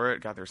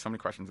it. God, there's so many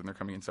questions and they're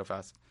coming in so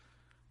fast.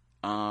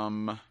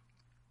 Oh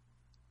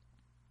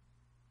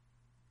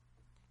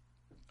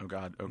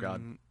God. We're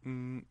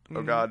running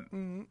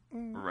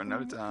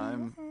out of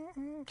time.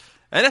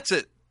 And that's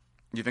it.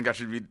 You think I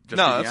should be just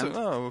no, the end?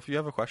 No, if you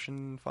have a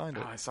question, find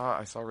it. I saw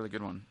a really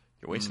good one.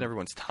 You're wasting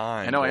everyone's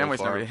time. I know, I am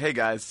wasting everyone's time. Hey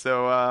guys,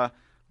 so what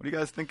do you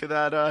guys think of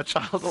that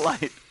Child of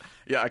Light?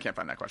 Yeah, I can't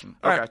find that question.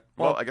 All okay. Right.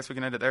 Well, I guess we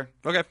can end it there.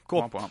 Okay,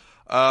 cool. Womp womp.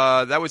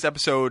 That was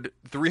episode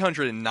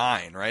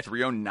 309, right?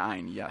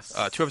 309, yes.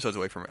 2 episodes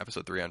away from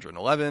episode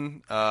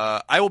 311.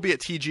 I will be at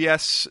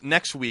TGS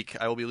next week.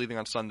 I will be leaving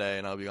on Sunday,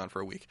 and I'll be gone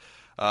for a week.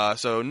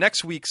 So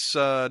next week's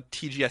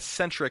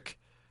TGS-centric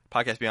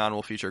Podcast Beyond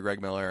will feature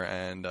Greg Miller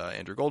and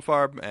Andrew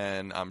Goldfarb,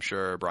 and I'm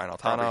sure Brian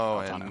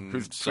Altano and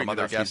who's some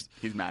other guests.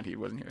 He's mad he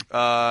wasn't here.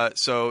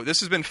 So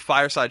this has been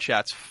Fireside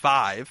Chats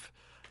 5.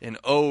 An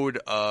ode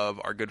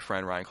of our good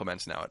friend Ryan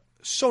Clements now at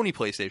Sony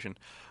PlayStation.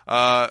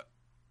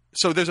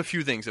 So there's a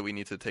few things that we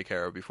need to take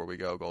care of before we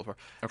go, Goldfarb.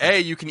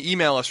 Okay. You can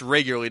email us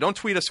regularly. Don't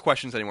tweet us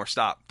questions anymore.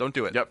 Stop. Don't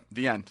do it. Yep.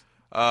 The end.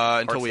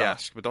 Until we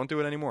ask, but don't do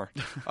it anymore.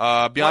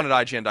 Beyond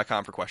at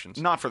IGN.com for questions.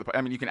 Not for the.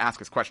 I mean, you can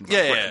ask us questions.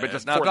 Yeah, but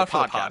just not for the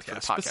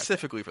podcast.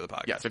 Specifically for the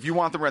podcast. Yes, if you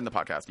want them read in the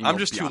podcast. I'm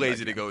just too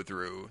lazy to go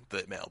through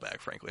the mailbag.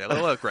 Frankly, I'll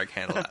let Greg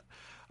handle that.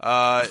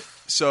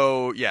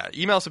 So, yeah,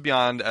 email us at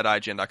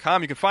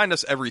beyond@ign.com. You can find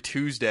us every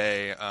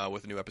Tuesday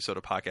with a new episode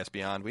of Podcast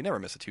Beyond. We never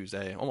miss a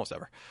Tuesday, almost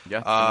ever. Yeah,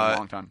 it's been a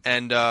long time.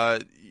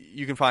 And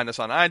you can find us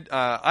on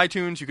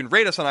iTunes. You can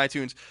rate us on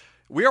iTunes.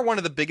 We are one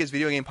of the biggest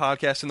video game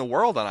podcasts in the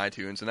world on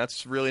iTunes, and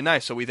that's really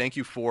nice. So we thank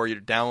you for your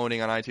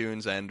downloading on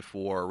iTunes and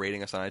for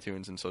rating us on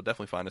iTunes, and so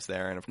definitely find us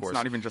there. And, of course... It's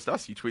not even just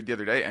us. You tweeted the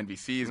other day,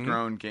 NBC's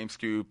grown,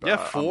 GameScoop,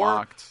 Yeah,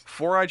 Unlocked.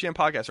 four IGN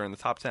podcasts are in the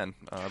top 10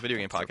 video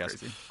game podcasts.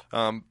 So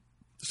crazy.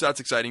 So that's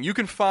exciting. You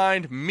can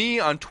find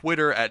me on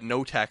Twitter at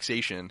No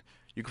Taxation.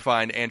 You can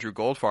find Andrew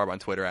Goldfarb on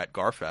Twitter at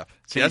Garfep.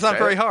 See, that's not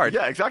very hard.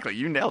 Yeah, exactly.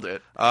 You nailed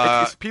it.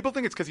 People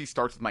think it's because he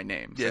starts with my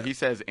name. So he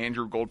says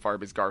Andrew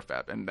Goldfarb is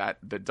Garfep, and that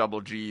the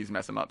double G's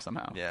mess him up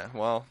somehow. Yeah,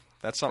 well,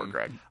 that's something.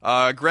 Greg.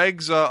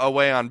 Greg's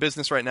away on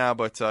business right now,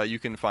 but you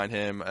can find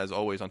him, as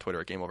always, on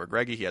Twitter at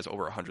GameOverGreggy. He has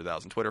over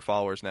 100,000 Twitter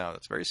followers now.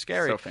 That's very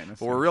scary. So famous.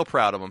 But we're real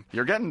proud of him.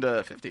 You're getting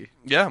to 50.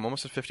 Yeah, I'm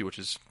almost at 50, which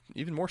is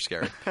even more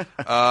scary.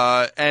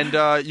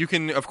 And you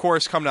can, of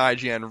course, come to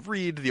IGN,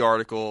 read the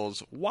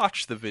articles,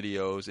 watch the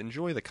videos,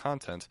 enjoy the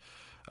content.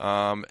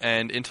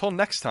 And until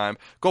next time,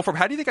 Goldfarb,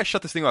 how do you think I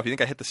shut this thing off? You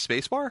think I hit the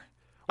space bar?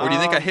 Or do you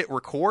think I hit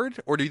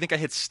record? Or do you think I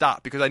hit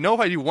stop? Because I know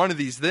if I do one of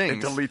these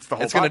things, it deletes the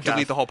whole it's going to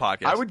delete the whole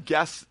podcast. I would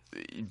guess,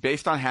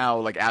 based on how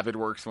like Avid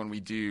works when we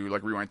do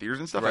like Rewind Theaters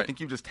and stuff, Right. I think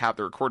you just tap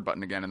the record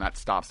button again and that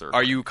stops the Are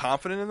recording. you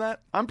confident in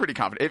that? I'm pretty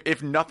confident.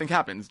 If nothing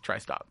happens, try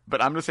stop.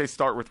 But I'm going to say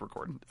start with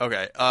record.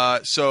 Okay.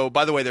 So,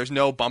 by the way, there's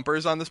no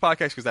bumpers on this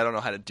podcast because I don't know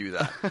how to do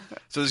that.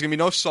 So there's going to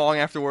be no song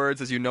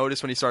afterwards. As you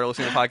noticed when you started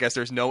listening to the podcast,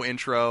 there's no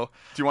intro.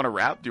 Do you want to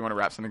rap? Do you want to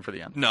rap something for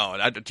the end? No.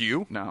 Do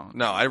you? No.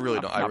 I really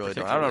don't. I Not really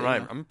don't. I don't know.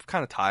 particularly, I'm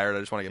kind of tired. I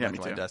just want to get Yeah, back me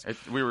to my too.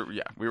 desk.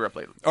 We were up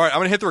late. All right. I'm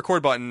going to hit the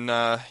record button.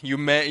 You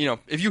may,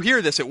 if you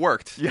hear this, it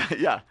worked.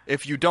 Yeah.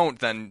 If you don't,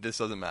 then this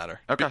doesn't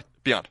matter. Okay.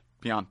 Beyond.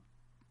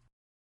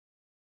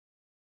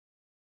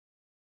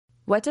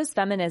 What does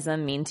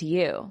feminism mean to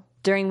you?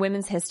 During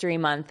Women's History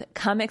Month,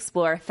 come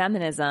explore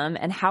feminism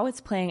and how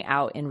it's playing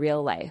out in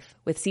real life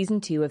with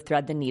Season 2 of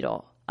Thread the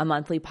Needle, a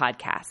monthly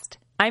podcast.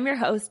 I'm your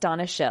host,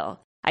 Donna Schill.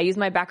 I use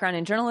my background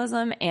in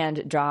journalism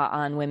and draw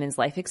on women's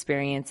life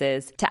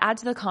experiences to add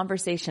to the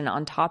conversation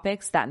on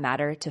topics that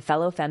matter to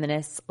fellow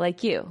feminists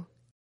like you.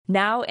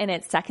 Now in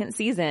its second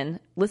season,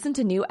 listen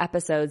to new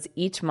episodes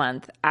each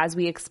month as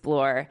we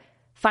explore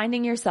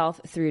finding yourself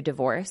through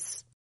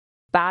divorce,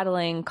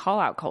 battling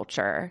call-out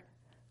culture,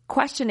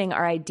 questioning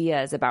our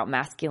ideas about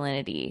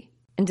masculinity,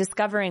 and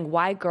discovering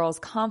why girls'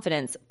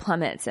 confidence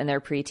plummets in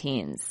their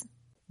preteens.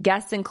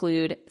 Guests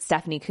include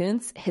Stephanie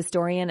Kuntz,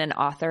 historian and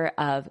author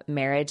of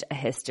Marriage: A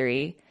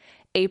History,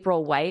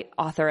 April White,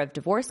 author of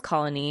Divorce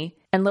Colony,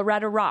 and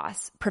Loretta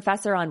Ross,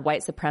 professor on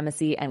white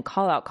supremacy and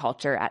call-out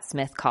culture at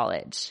Smith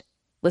College.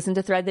 Listen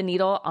to Thread the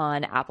Needle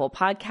on Apple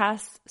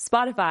Podcasts,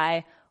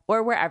 Spotify,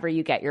 or wherever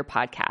you get your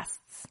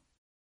podcasts.